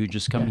those of you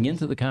just coming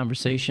into the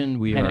conversation.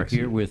 We are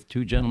here with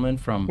 2 gentlemen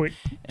from Wait,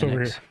 it's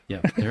over here.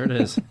 Yeah, there it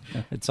is.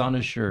 It's on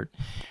his shirt.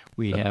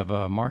 We have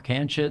Mark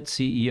Hanchett,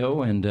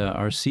 CEO, and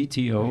our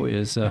CTO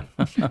is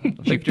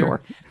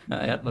Victor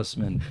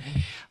Atlasman.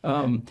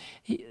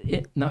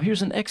 Now,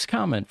 here's an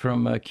comment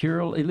from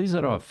Kirill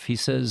Elizarov. He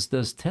says,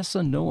 does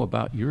Tesla know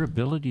about your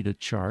ability to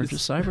charge a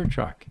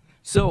Cybertruck?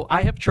 So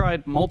I have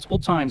tried multiple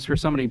times for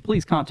somebody,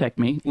 please contact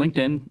me,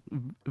 LinkedIn,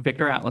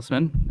 Victor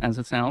Atlasman, as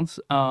it sounds.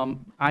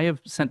 I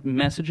have sent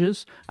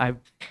messages, I've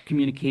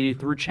communicated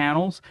through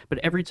channels, but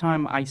every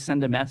time I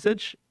send a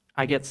message,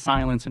 I get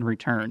silence in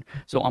return.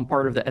 So I'm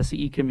part of the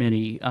SEE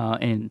committee,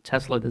 and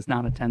Tesla does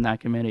not attend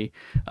that committee.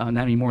 Not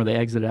anymore. They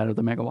exited out of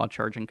the megawatt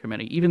charging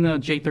committee. Even the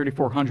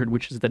J3400,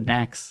 which is the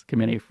NACS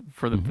committee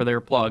for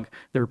their plug,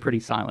 they're pretty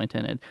silent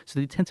in it. So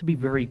they tend to be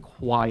very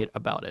quiet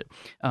about it.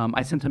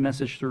 I sent a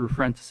message through a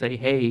friend to say,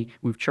 hey,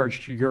 we've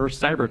charged your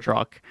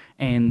Cybertruck.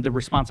 And the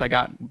response I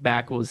got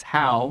back was,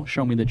 how?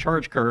 Show me the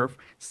charge curve.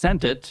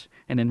 Sent it.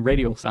 And then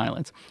radio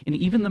silence. And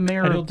even the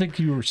mayor... I don't think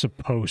you were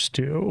supposed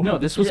to. No,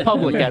 this was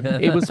public.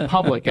 It was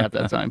public at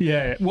that time.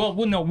 Yeah. Well,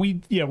 no,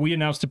 we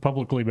announced it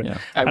publicly, but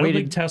I don't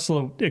think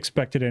Tesla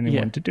expected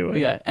anyone to do it.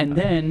 Yeah. And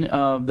then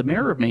the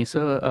mayor of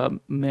Mesa,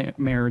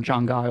 Mayor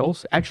John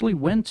Giles, actually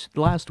went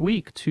last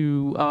week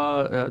to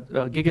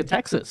Giga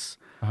Texas.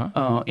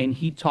 And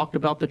he talked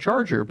about the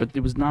charger, but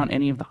there was not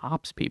any of the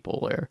ops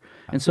people there.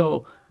 And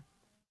so...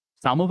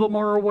 some of them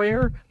are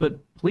aware, but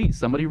please,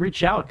 somebody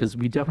reach out because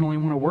we definitely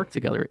want to work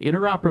together.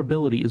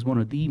 Interoperability is one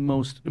of the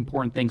most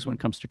important things when it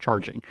comes to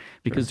charging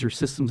because there's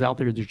systems out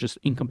there that are just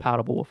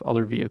incompatible with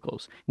other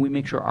vehicles. We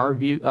make sure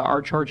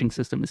our charging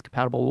system is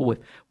compatible with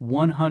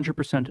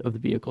 100% of the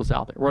vehicles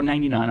out there. Or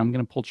 99. I'm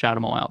going to pull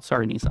CHAdeMO out.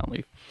 Sorry, Nissan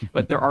Leaf.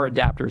 But there are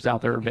adapters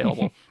out there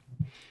available.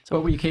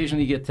 So we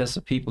occasionally get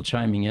Tesla people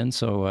chiming in.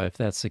 So if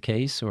that's the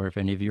case, or if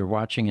any of you are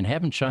watching and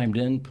haven't chimed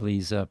in,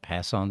 please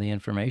pass on the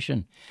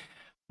information.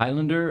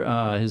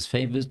 Highlander, his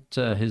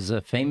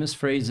famous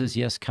phrase is,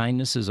 yes,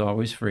 kindness is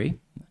always free.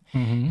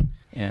 And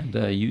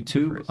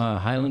YouTube,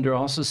 Highlander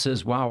also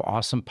says, wow,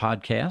 awesome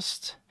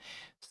podcast.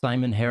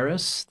 Simon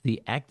Harris,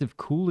 the active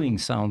cooling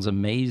sounds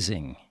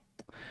amazing.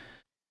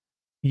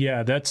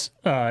 Yeah, that's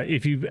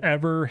if you've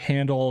ever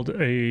handled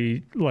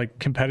a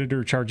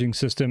competitor charging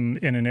system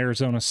in an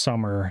Arizona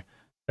summer,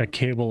 that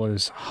cable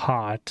is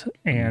hot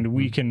and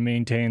we can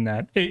maintain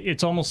that.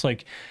 It's almost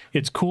like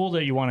it's cool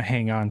that you want to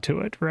hang on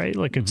to it, right?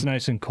 Like it's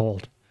nice and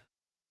cold.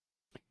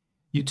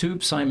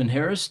 YouTube, Simon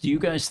Harris, do you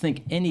guys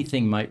think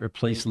anything might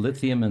replace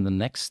lithium in the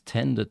next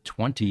 10 to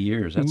 20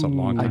 years? That's a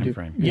long time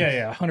frame.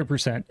 Yeah,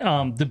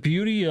 100%. The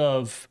beauty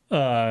of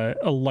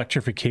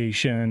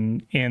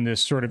electrification and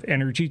this sort of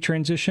energy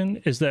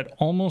transition is that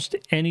almost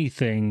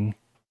anything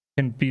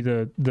can be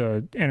the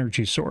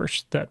energy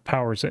source that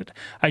powers it.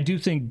 I do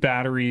think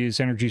batteries,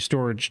 energy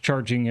storage,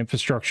 charging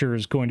infrastructure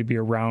is going to be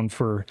around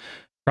for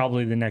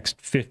probably the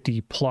next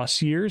 50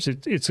 plus years.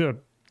 It's a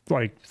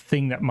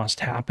thing that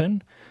must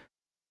happen.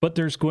 But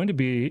there's going to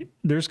be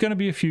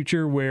a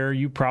future where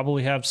you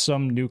probably have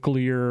some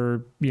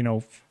nuclear,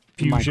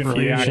 fusion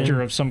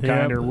reactor of some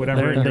kind or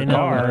whatever in your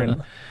car.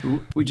 And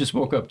we just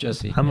woke up,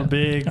 Jesse. I'm a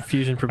big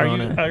fusion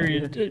proponent. Are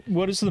you,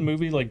 what is the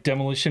movie,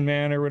 Demolition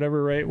Man or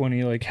whatever, right? When he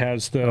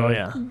has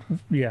the...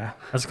 Yeah.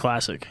 That's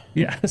classic.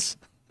 Yes.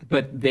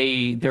 But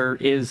there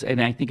is,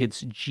 and I think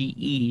it's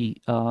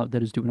GE that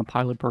is doing a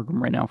pilot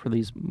program right now for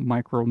these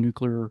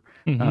micro-nuclear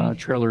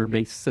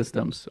trailer-based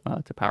systems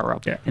to power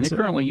up. Yeah, and they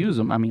currently use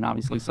them. I mean,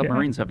 obviously,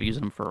 submarines have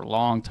used them for a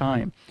long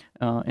time.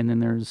 And then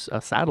there's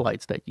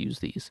satellites that use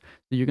these.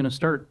 So you're going to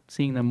start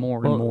seeing them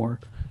more and more.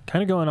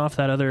 Kind of going off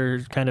that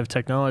other kind of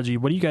technology,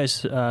 what do you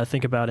guys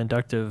think about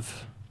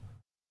inductive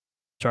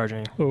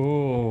charging?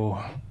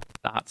 Oh,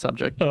 the hot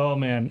subject. Oh,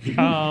 man.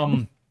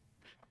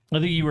 I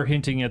think you were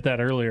hinting at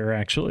that earlier,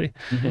 actually.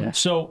 Yeah.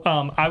 So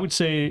I would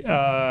say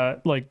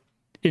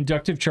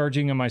inductive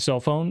charging on my cell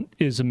phone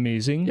is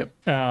amazing. Yep.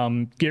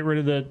 Get rid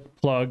of the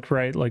plug,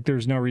 right?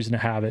 There's no reason to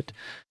have it.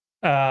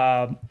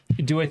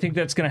 Do I think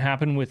that's going to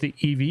happen with the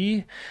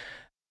EV?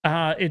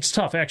 It's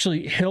tough.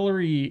 Actually,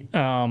 Hillary,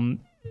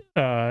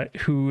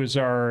 who is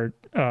our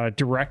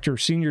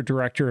senior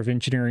director of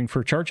engineering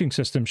for charging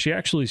systems, she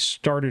actually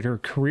started her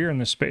career in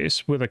this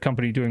space with a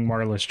company doing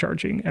wireless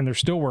charging, and they're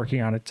still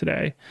working on it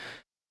today.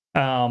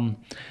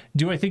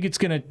 Do I think it's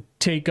going to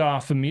take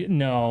off?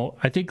 No,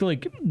 I think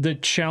the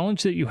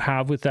challenge that you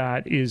have with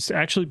that is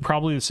actually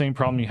probably the same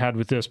problem you had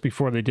with this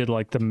before they did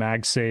the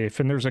MagSafe.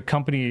 And there's a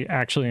company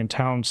actually in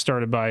town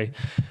started by a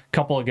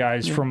couple of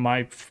guys from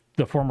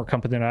the former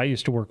company that I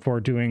used to work for,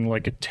 doing a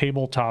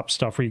tabletop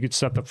stuff where you could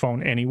set the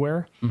phone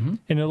anywhere and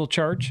it'll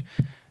charge.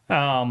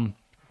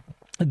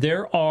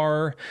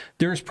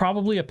 There's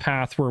probably a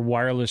path where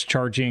wireless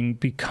charging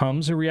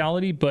becomes a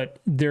reality, but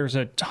there's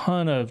a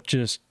ton of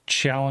just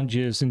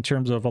challenges in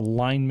terms of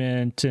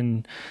alignment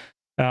and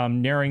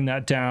narrowing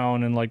that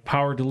down and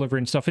power delivery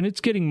and stuff. And it's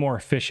getting more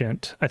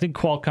efficient. I think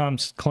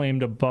Qualcomm's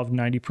claimed above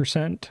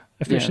 90%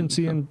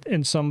 efficiency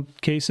in some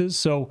cases.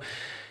 So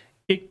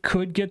it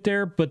could get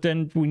there, but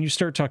then when you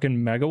start talking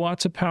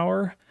megawatts of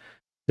power,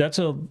 that's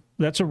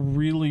a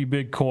really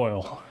big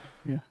coil.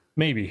 Yeah.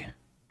 Maybe.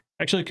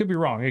 Actually, it could be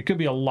wrong. It could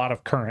be a lot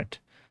of current.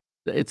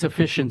 Its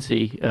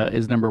efficiency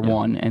is number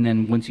one, and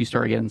then once you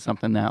start getting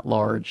something that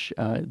large,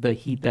 the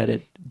heat that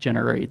it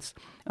generates,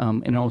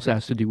 and it also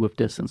has to do with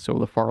distance. So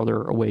the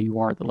farther away you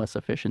are, the less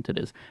efficient it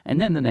is. And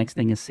then the next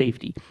thing is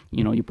safety.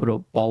 You know, you put a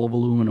ball of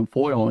aluminum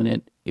foil in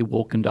it, it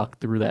will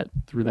conduct through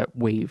that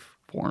wave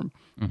form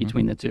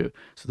between the two.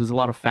 So there's a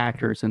lot of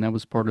factors, and that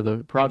was part of the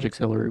projects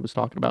Hillary was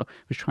talking about,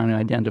 was trying to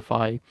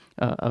identify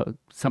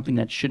something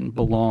that shouldn't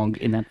belong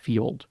in that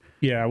field.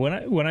 Yeah,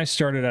 when I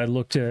started,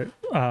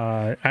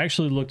 I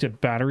actually looked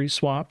at battery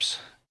swaps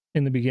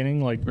in the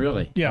beginning, like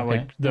really, yeah, okay.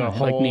 like the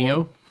whole like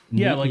Neo.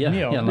 Yeah, like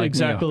Neo, like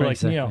exactly Neo, like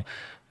exactly.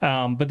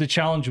 Neo. But the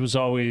challenge was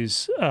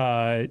always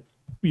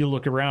you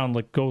look around,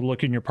 like go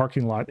look in your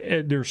parking lot.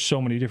 There's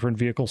so many different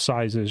vehicle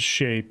sizes,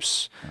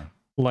 shapes,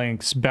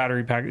 lengths,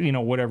 battery pack, you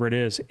know, whatever it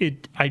is.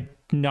 I'm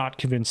not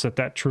convinced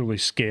that truly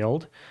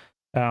scaled.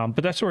 But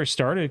that's where I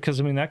started,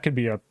 because I mean that could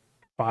be a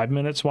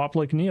 5-minute swap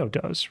like Neo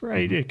does,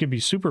 right? It could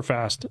be super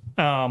fast,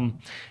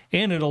 and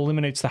it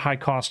eliminates the high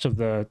cost of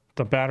the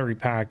battery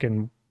pack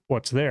and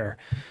what's there.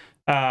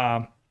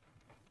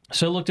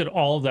 So I looked at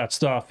all of that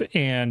stuff,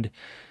 and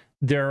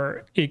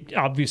it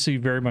obviously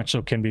very much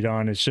so can be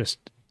done. It's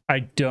just I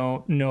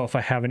don't know if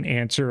I have an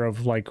answer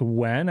of like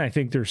when. I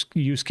think there's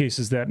use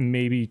cases that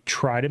maybe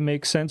try to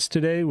make sense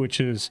today, which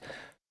is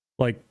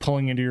like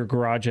pulling into your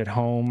garage at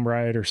home,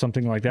 right, or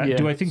something like that. Yeah,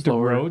 Do I think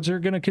slower. the roads are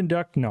going to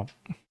conduct? No.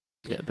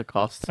 Yeah, the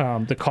cost.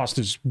 The cost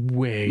is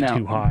way Now,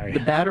 too high.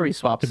 The battery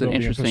swap to is an build the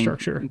interesting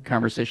infrastructure.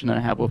 conversation that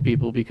I have with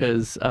people,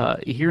 because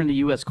here in the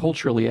U.S.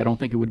 culturally, I don't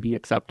think it would be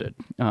accepted,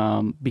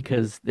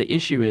 because the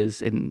issue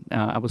is, and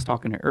I was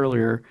talking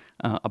earlier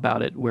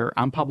about it, where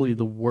I'm probably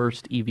the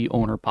worst EV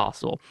owner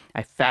possible.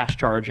 I fast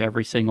charge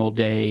every single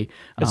day.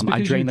 It's I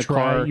because drain the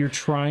car. You're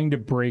trying to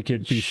break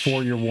it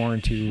before your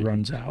warranty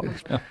runs out.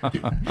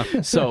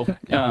 So,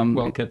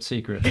 Well kept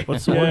secret.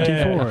 What's the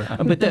warranty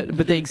for? but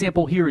the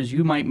example here is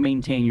you might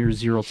maintain your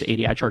 0 to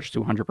 80. I charge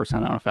to 100%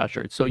 on a fast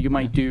charge. So you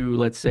might do,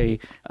 let's say,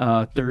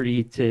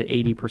 30 to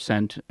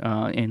 80%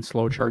 and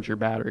slow charge your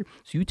battery.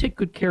 So you take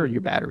good care of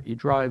your battery. You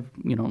drive,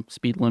 you know,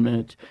 speed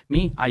limit.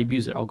 Me, I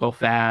abuse it. I'll go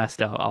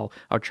fast. I'll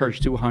charge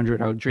to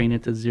 100. I'll drain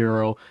it to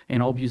 0,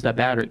 and I'll abuse that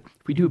battery.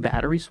 If we do a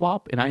battery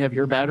swap, and I have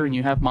your battery and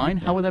you have mine,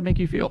 how would that make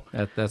you feel?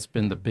 That's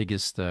been the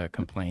biggest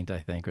complaint, I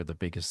think, or the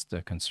biggest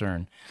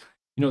concern.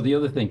 You know, the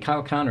other thing,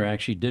 Kyle Connor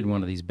actually did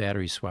one of these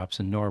battery swaps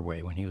in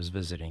Norway when he was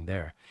visiting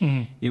there.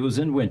 It was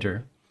in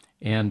winter,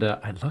 and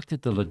I looked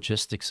at the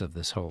logistics of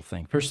this whole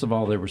thing. First of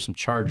all, there were some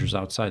chargers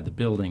outside the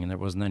building, and there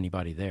wasn't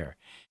anybody there.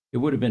 It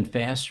would have been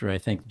faster, I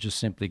think, just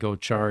simply go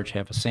charge,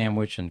 have a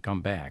sandwich, and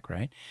come back,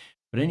 right?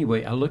 But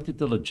anyway, I looked at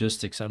the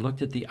logistics. I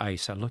looked at the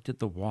ice. I looked at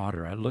the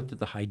water. I looked at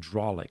the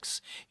hydraulics.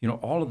 You know,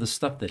 all of the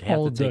stuff that had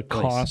All to of the take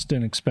place. cost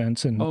and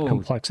expense and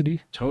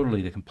complexity.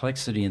 Totally, the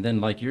complexity. And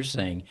then, like you're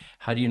saying,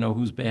 how do you know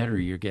whose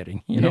battery you're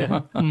getting? You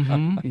know,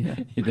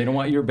 They don't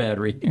want your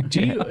battery.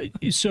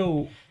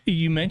 So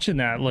you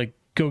mentioned that, like,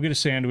 go get a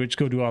sandwich,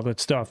 go do all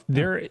that stuff.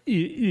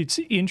 It's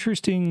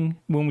interesting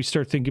when we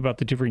start thinking about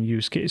the different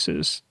use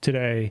cases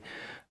today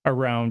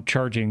around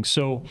charging.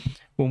 So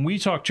when we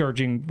talk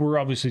charging, we're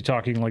obviously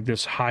talking like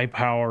this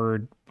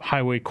high-powered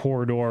highway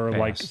corridor,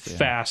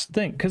 fast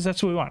thing, because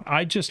that's what we want.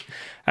 I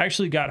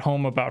actually got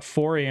home about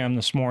 4 a.m.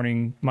 this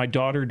morning. My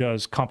daughter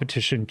does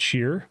competition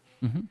cheer.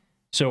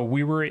 So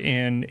we were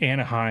in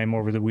Anaheim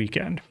over the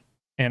weekend,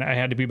 and I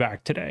had to be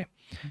back today.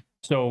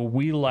 So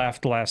we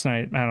left last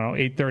night, I don't know,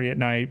 8:30 at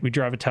night. We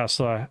drive a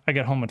Tesla. I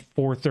got home at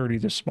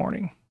 4:30 this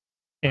morning.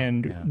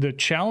 And the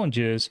challenge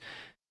is,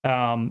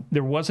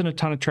 there wasn't a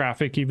ton of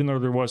traffic, even though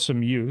there was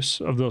some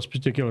use of those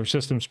particular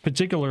systems,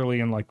 particularly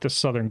in like the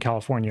Southern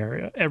California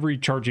area. Every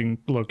charging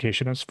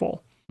location is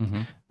full.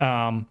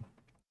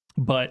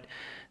 But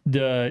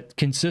the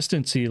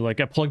consistency,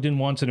 like I plugged in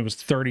once and it was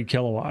 30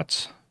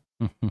 kilowatts,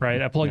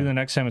 right? I plugged in the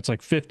next time, it's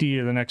like 50,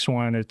 or the next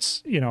one,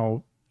 it's, you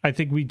know, I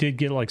think we did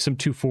get like some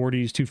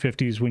 240s,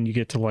 250s when you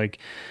get to like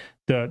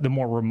the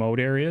more remote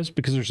areas,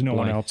 because there's no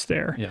one else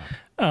there.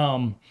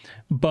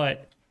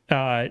 But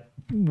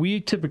we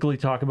typically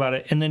talk about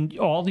it, and then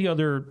all the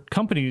other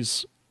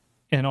companies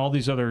and all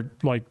these other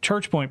like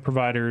charge point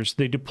providers,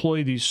 they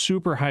deploy these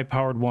super high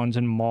powered ones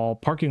in mall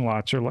parking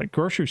lots or like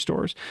grocery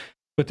stores.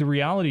 But the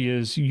reality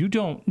is, you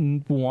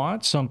don't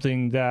want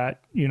something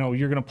that, you know,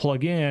 you're going to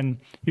plug in,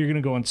 you're going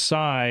to go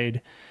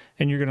inside,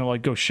 and you're going to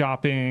like go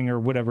shopping or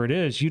whatever it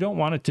is. You don't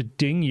want it to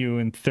ding you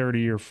in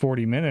 30 or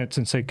 40 minutes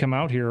and say, come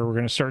out here, we're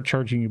going to start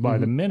charging you by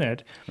the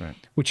minute.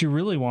 What you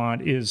really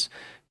want is,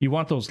 you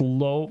want those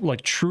low,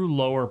 like true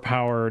lower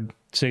powered,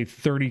 say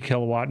 30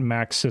 kilowatt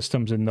max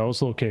systems in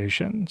those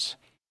locations.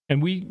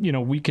 And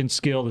we can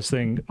scale this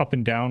thing up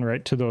and down,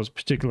 right, to those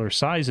particular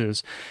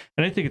sizes.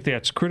 And I think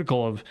that's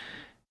critical of,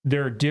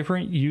 there are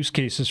different use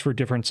cases for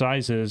different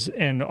sizes.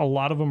 And a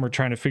lot of them are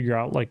trying to figure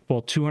out like,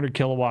 well, 200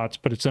 kilowatts,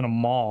 but it's in a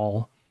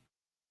mall.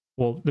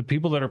 Well, the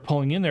people that are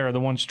pulling in there are the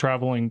ones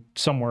traveling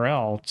somewhere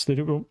else. They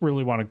don't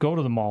really want to go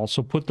to the mall.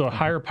 So put the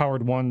higher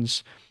powered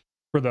ones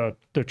for the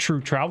true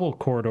travel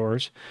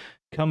corridors,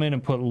 come in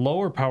and put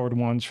lower powered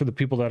ones for the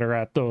people that are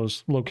at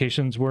those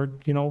locations where,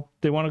 you know,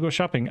 they want to go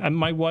shopping.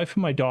 My wife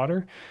and my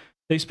daughter,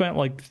 they spent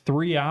like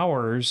 3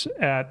 hours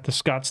at the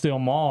Scottsdale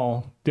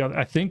Mall.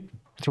 I think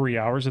 3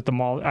 hours at the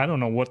mall. I don't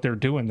know what they're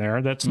doing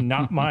there. That's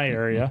not my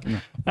area.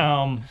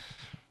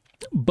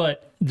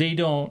 But they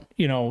don't,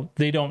 you know,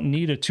 they don't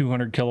need a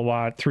 200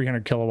 kilowatt,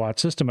 300 kilowatt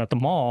system at the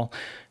mall.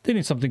 They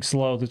need something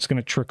slow that's going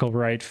to trickle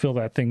right, fill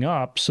that thing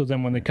up. So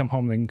then when they come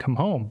home, they can come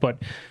home. But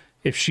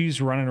if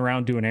she's running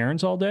around doing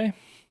errands all day,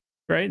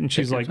 right? And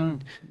she's like,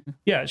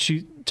 yeah,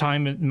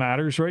 time it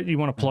matters, right? You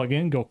want to plug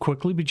in, go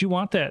quickly, but you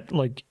want that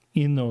like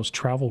in those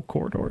travel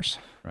corridors.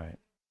 Right.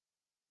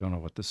 Don't know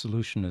what the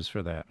solution is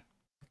for that.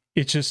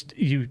 It's just,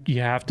 you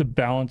have to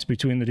balance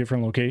between the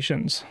different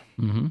locations.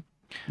 Mm-hmm.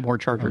 More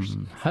chargers.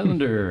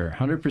 Highlander,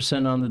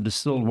 100% on the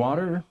distilled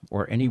water,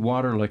 or any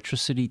water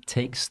electricity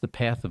takes the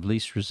path of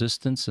least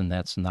resistance, and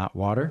that's not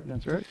water.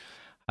 That's right.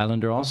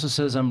 Highlander also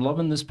says, I'm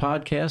loving this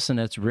podcast, and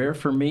it's rare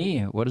for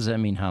me. What does that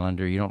mean,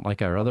 Highlander? You don't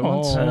like our other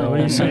ones? I know what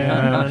he's saying.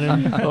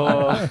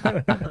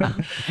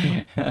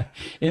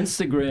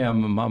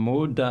 Instagram,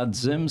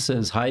 Mahmoud.zim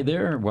says, hi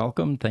there,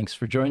 welcome, thanks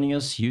for joining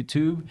us.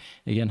 YouTube,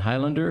 again,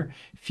 Highlander.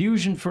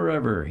 Fusion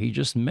Forever, he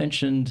just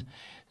mentioned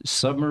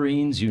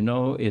submarines. You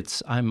know,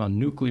 I'm a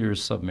nuclear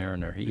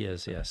submariner. He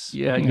is, yes.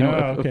 Yeah, you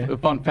know, a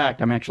fun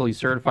fact, I'm actually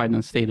certified in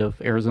the state of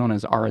Arizona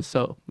as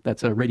RSO.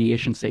 That's a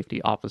radiation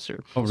safety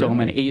officer. Oh, really? So I'm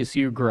an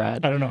ASU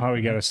grad. I don't know how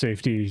we got a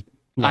safety.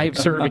 I have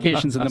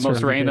certifications in the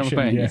most random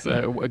things.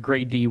 Yeah. A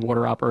grade D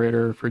water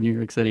operator for New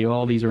York City.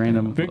 All these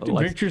random.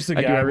 Victor's the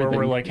guy where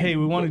we're like, hey,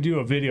 we want to do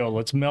a video.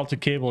 Let's melt a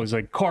cable. He's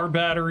like, car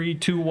battery,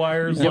 2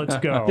 wires. Let's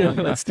go. Yeah,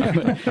 let's do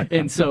it.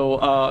 And so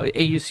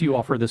ASU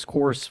offer this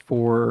course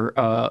for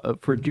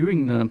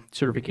doing the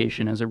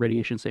certification as a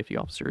radiation safety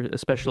officer,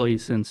 especially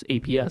since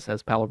APS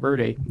has Palo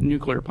Verde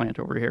nuclear plant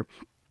over here.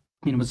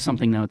 You know, it's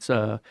something that's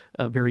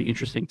very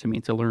interesting to me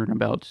to learn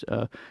about,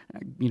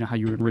 you know, how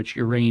you enrich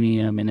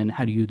uranium and then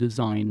how do you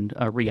design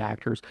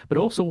reactors, but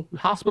also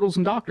hospitals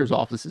and doctors'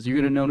 offices. You're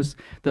going to notice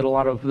that a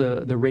lot of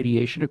the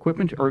radiation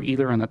equipment are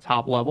either on the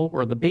top level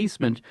or the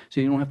basement,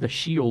 so you don't have to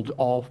shield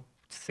all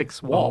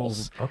 6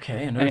 walls. Oh,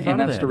 okay, and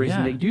that's the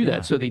reason they do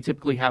that. So they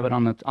typically have it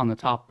on the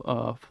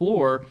top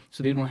floor,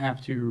 so they don't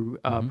have to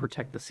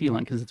protect the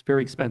ceiling, because it's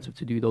very expensive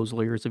to do those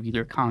layers of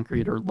either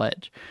concrete or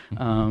lead.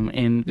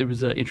 And there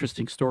was an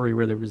interesting story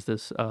where there was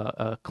this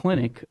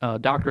clinic,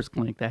 doctor's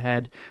clinic, that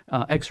had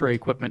X-ray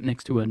equipment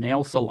next to a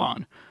nail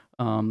salon,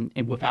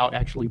 and without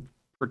actually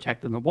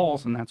protecting the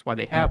walls, and that's why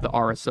they have the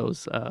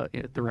RSOs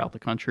throughout the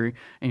country,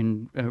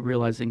 and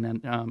realizing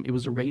that it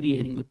was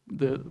irradiating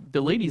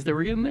the ladies that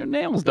were getting their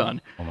nails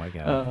done. Oh my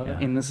God.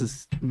 And this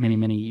is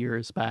many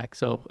years back,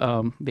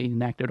 so they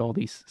enacted all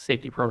these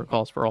safety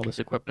protocols for all this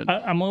equipment.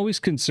 I'm always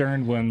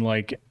concerned when,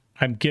 like,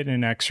 I'm getting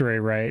an X-ray,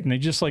 right, and they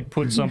just like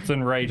put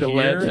something right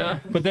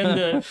here, but then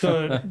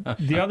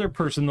the other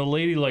person, the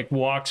lady, like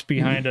walks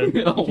behind a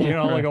you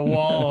know, like a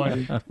wall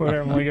and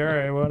whatever. I'm like, all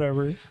right,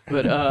 whatever.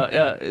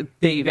 But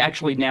they've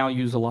actually now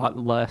used a lot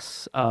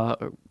less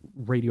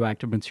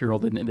radioactive material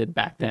than they did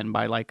back then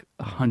by like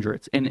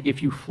hundreds. And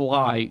if you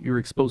fly, you're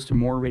exposed to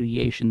more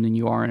radiation than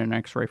you are in an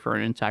X-ray for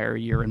an entire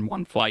year in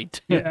one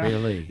flight. Yeah.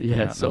 Really?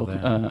 Yeah. So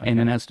and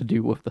it has to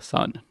do with the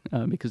sun,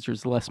 because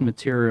there's less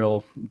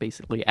material,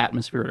 basically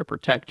atmosphere, to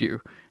protect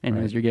you. And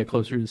as you get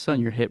closer to the sun,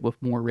 you're hit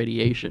with more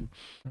radiation.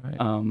 Right.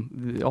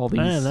 All these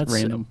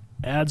random.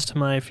 Adds to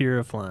my fear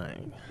of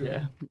flying.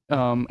 Yeah.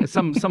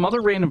 Some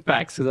other random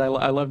facts, because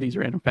I love these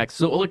random facts.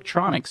 So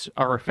electronics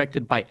are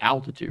affected by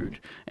altitude,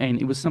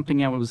 and it was something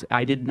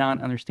I did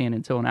not understand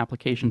until an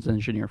applications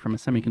engineer from a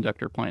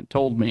semiconductor plant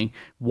told me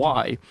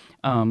why.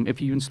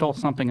 If you install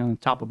something on the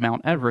top of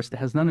Mount Everest, it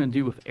has nothing to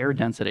do with air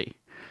density.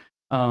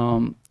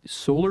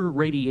 Solar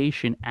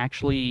radiation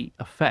actually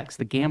affects,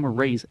 the gamma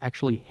rays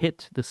actually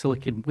hit the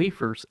silicon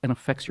wafers and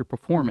affects your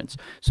performance.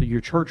 So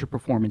your charger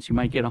performance, you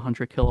might get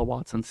 100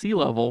 kilowatts on sea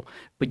level,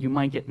 but you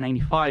might get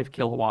 95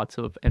 kilowatts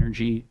of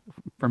energy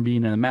from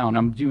being in the mountain.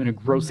 I'm doing a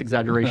gross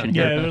exaggeration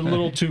here. Yeah, a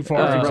little too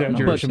far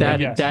exaggeration.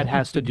 But that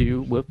has to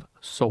do with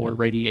solar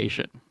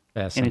radiation.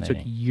 And it took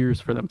years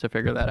for them to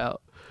figure that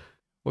out.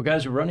 Well,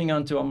 guys, we're running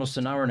on to almost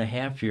an hour and a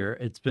half here.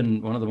 It's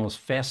been one of the most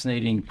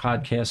fascinating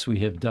podcasts we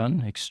have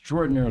done,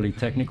 extraordinarily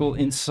technical.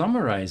 In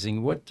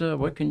summarizing, what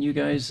can you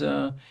guys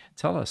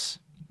tell us?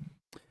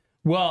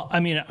 Well,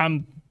 I mean,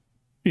 I'm,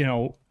 you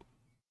know,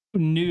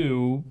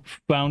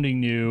 founding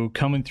new,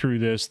 coming through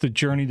this, the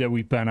journey that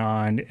we've been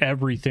on,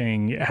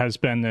 everything has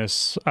been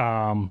this,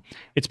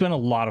 it's been a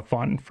lot of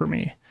fun for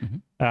me.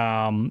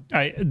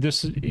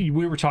 We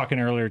were talking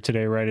earlier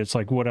today, right? It's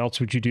like, what else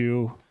would you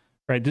do?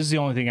 Right. This is the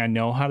only thing I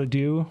know how to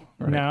do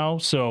now.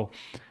 So,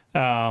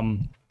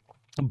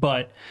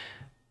 but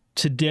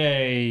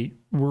today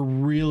we're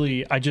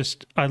really,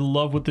 I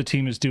love what the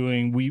team is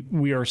doing.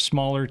 We are a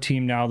smaller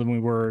team now than we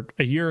were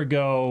a year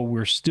ago.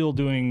 We're still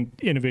doing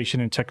innovation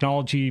and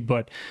technology,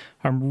 but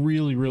I'm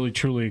really, really,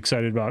 truly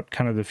excited about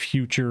kind of the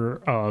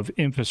future of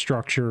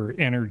infrastructure,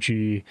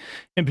 energy,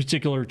 in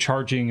particular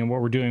charging, and what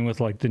we're doing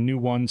with like the new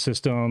One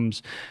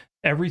systems,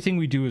 everything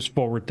we do is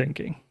forward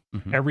thinking.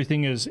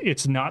 Everything is,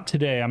 it's not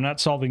today. I'm not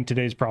solving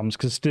today's problems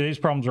because today's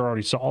problems are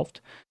already solved.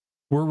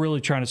 We're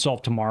really trying to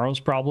solve tomorrow's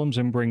problems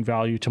and bring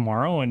value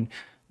tomorrow. And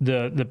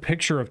the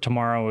picture of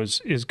tomorrow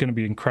is going to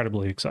be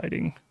incredibly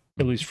exciting,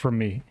 at least for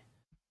me.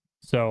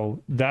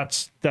 So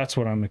that's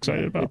what I'm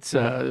excited about. It's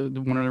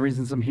one of the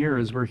reasons I'm here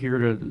is we're here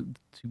to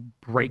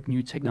break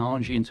new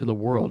technology into the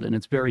world, and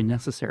it's very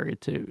necessary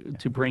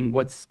to bring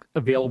what's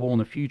available in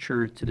the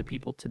future to the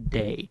people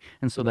today.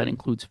 And so that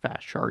includes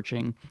fast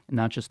charging,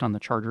 not just on the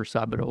charger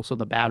side, but also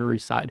the battery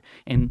side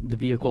and the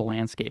vehicle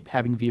landscape,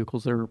 having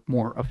vehicles that are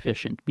more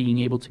efficient, being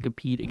able to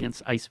compete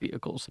against ICE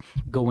vehicles,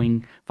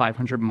 going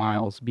 500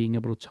 miles, being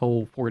able to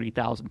tow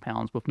 40,000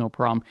 pounds with no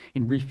problem,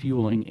 and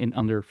refueling in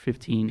under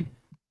 15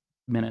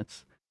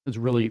 minutes. Is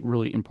really,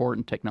 really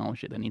important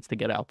technology that needs to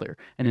get out there.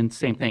 And then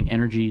same thing,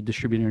 energy,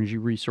 distributed energy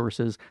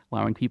resources,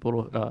 allowing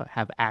people to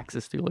have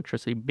access to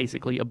electricity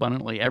basically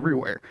abundantly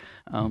everywhere.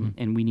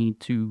 And we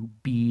need to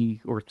be,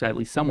 or at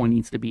least someone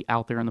needs to be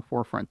out there in the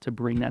forefront to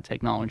bring that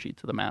technology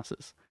to the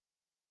masses.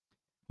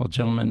 Well,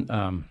 gentlemen,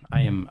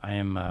 I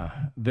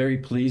am very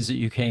pleased that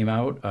you came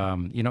out.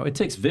 You know, it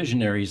takes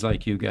visionaries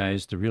like you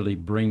guys to really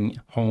bring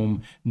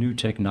home new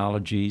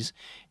technologies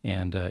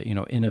and, you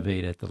know,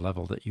 innovate at the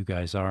level that you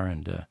guys are.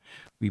 And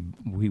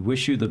we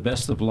wish you the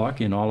best of luck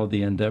in all of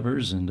the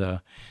endeavors. And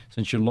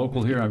since you're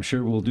local here, I'm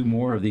sure we'll do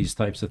more of these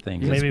types of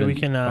things. Maybe we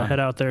can head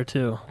out there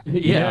too.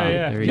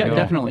 There you go.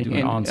 Definitely. Do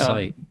it on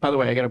site. By the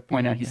way, I got to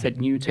point out, he said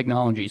new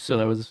technology, so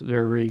that was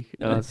very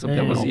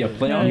subliminal. Yeah,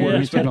 play on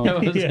words.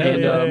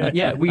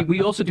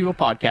 We also do a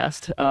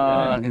podcast,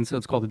 and so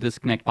it's called the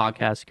Disconnect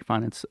Podcast. You can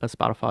find it on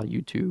Spotify,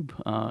 YouTube,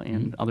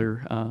 and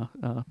other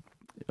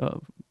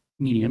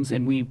mediums.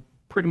 And we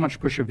pretty much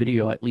push a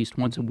video at least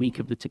once a week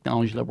of the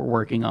technology that we're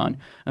working on.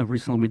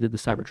 Recently, we did the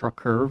Cybertruck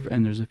Curve,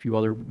 and there's a few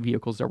other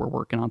vehicles that we're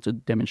working on to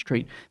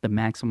demonstrate the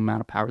maximum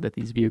amount of power that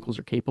these vehicles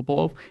are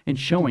capable of and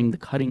showing the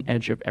cutting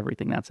edge of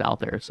everything that's out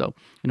there. So,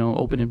 you know,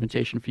 open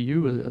invitation for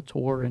you, a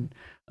tour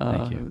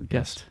and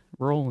guest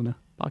role in a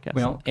podcast.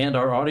 Well, and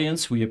our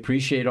audience, we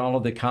appreciate all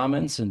of the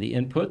comments and the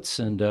inputs,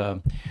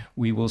 and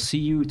we will see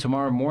you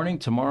tomorrow morning.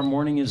 Tomorrow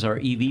morning is our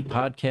EV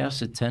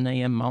podcast at 10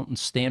 a.m. Mountain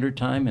Standard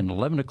Time, and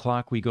 11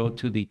 o'clock we go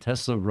to the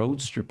Tesla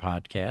Roadster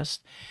podcast.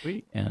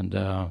 Sweet. And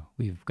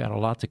we've got a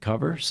lot to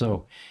cover.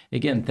 So,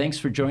 again, thanks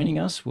for joining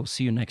us. We'll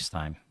see you next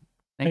time.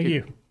 Thank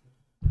you.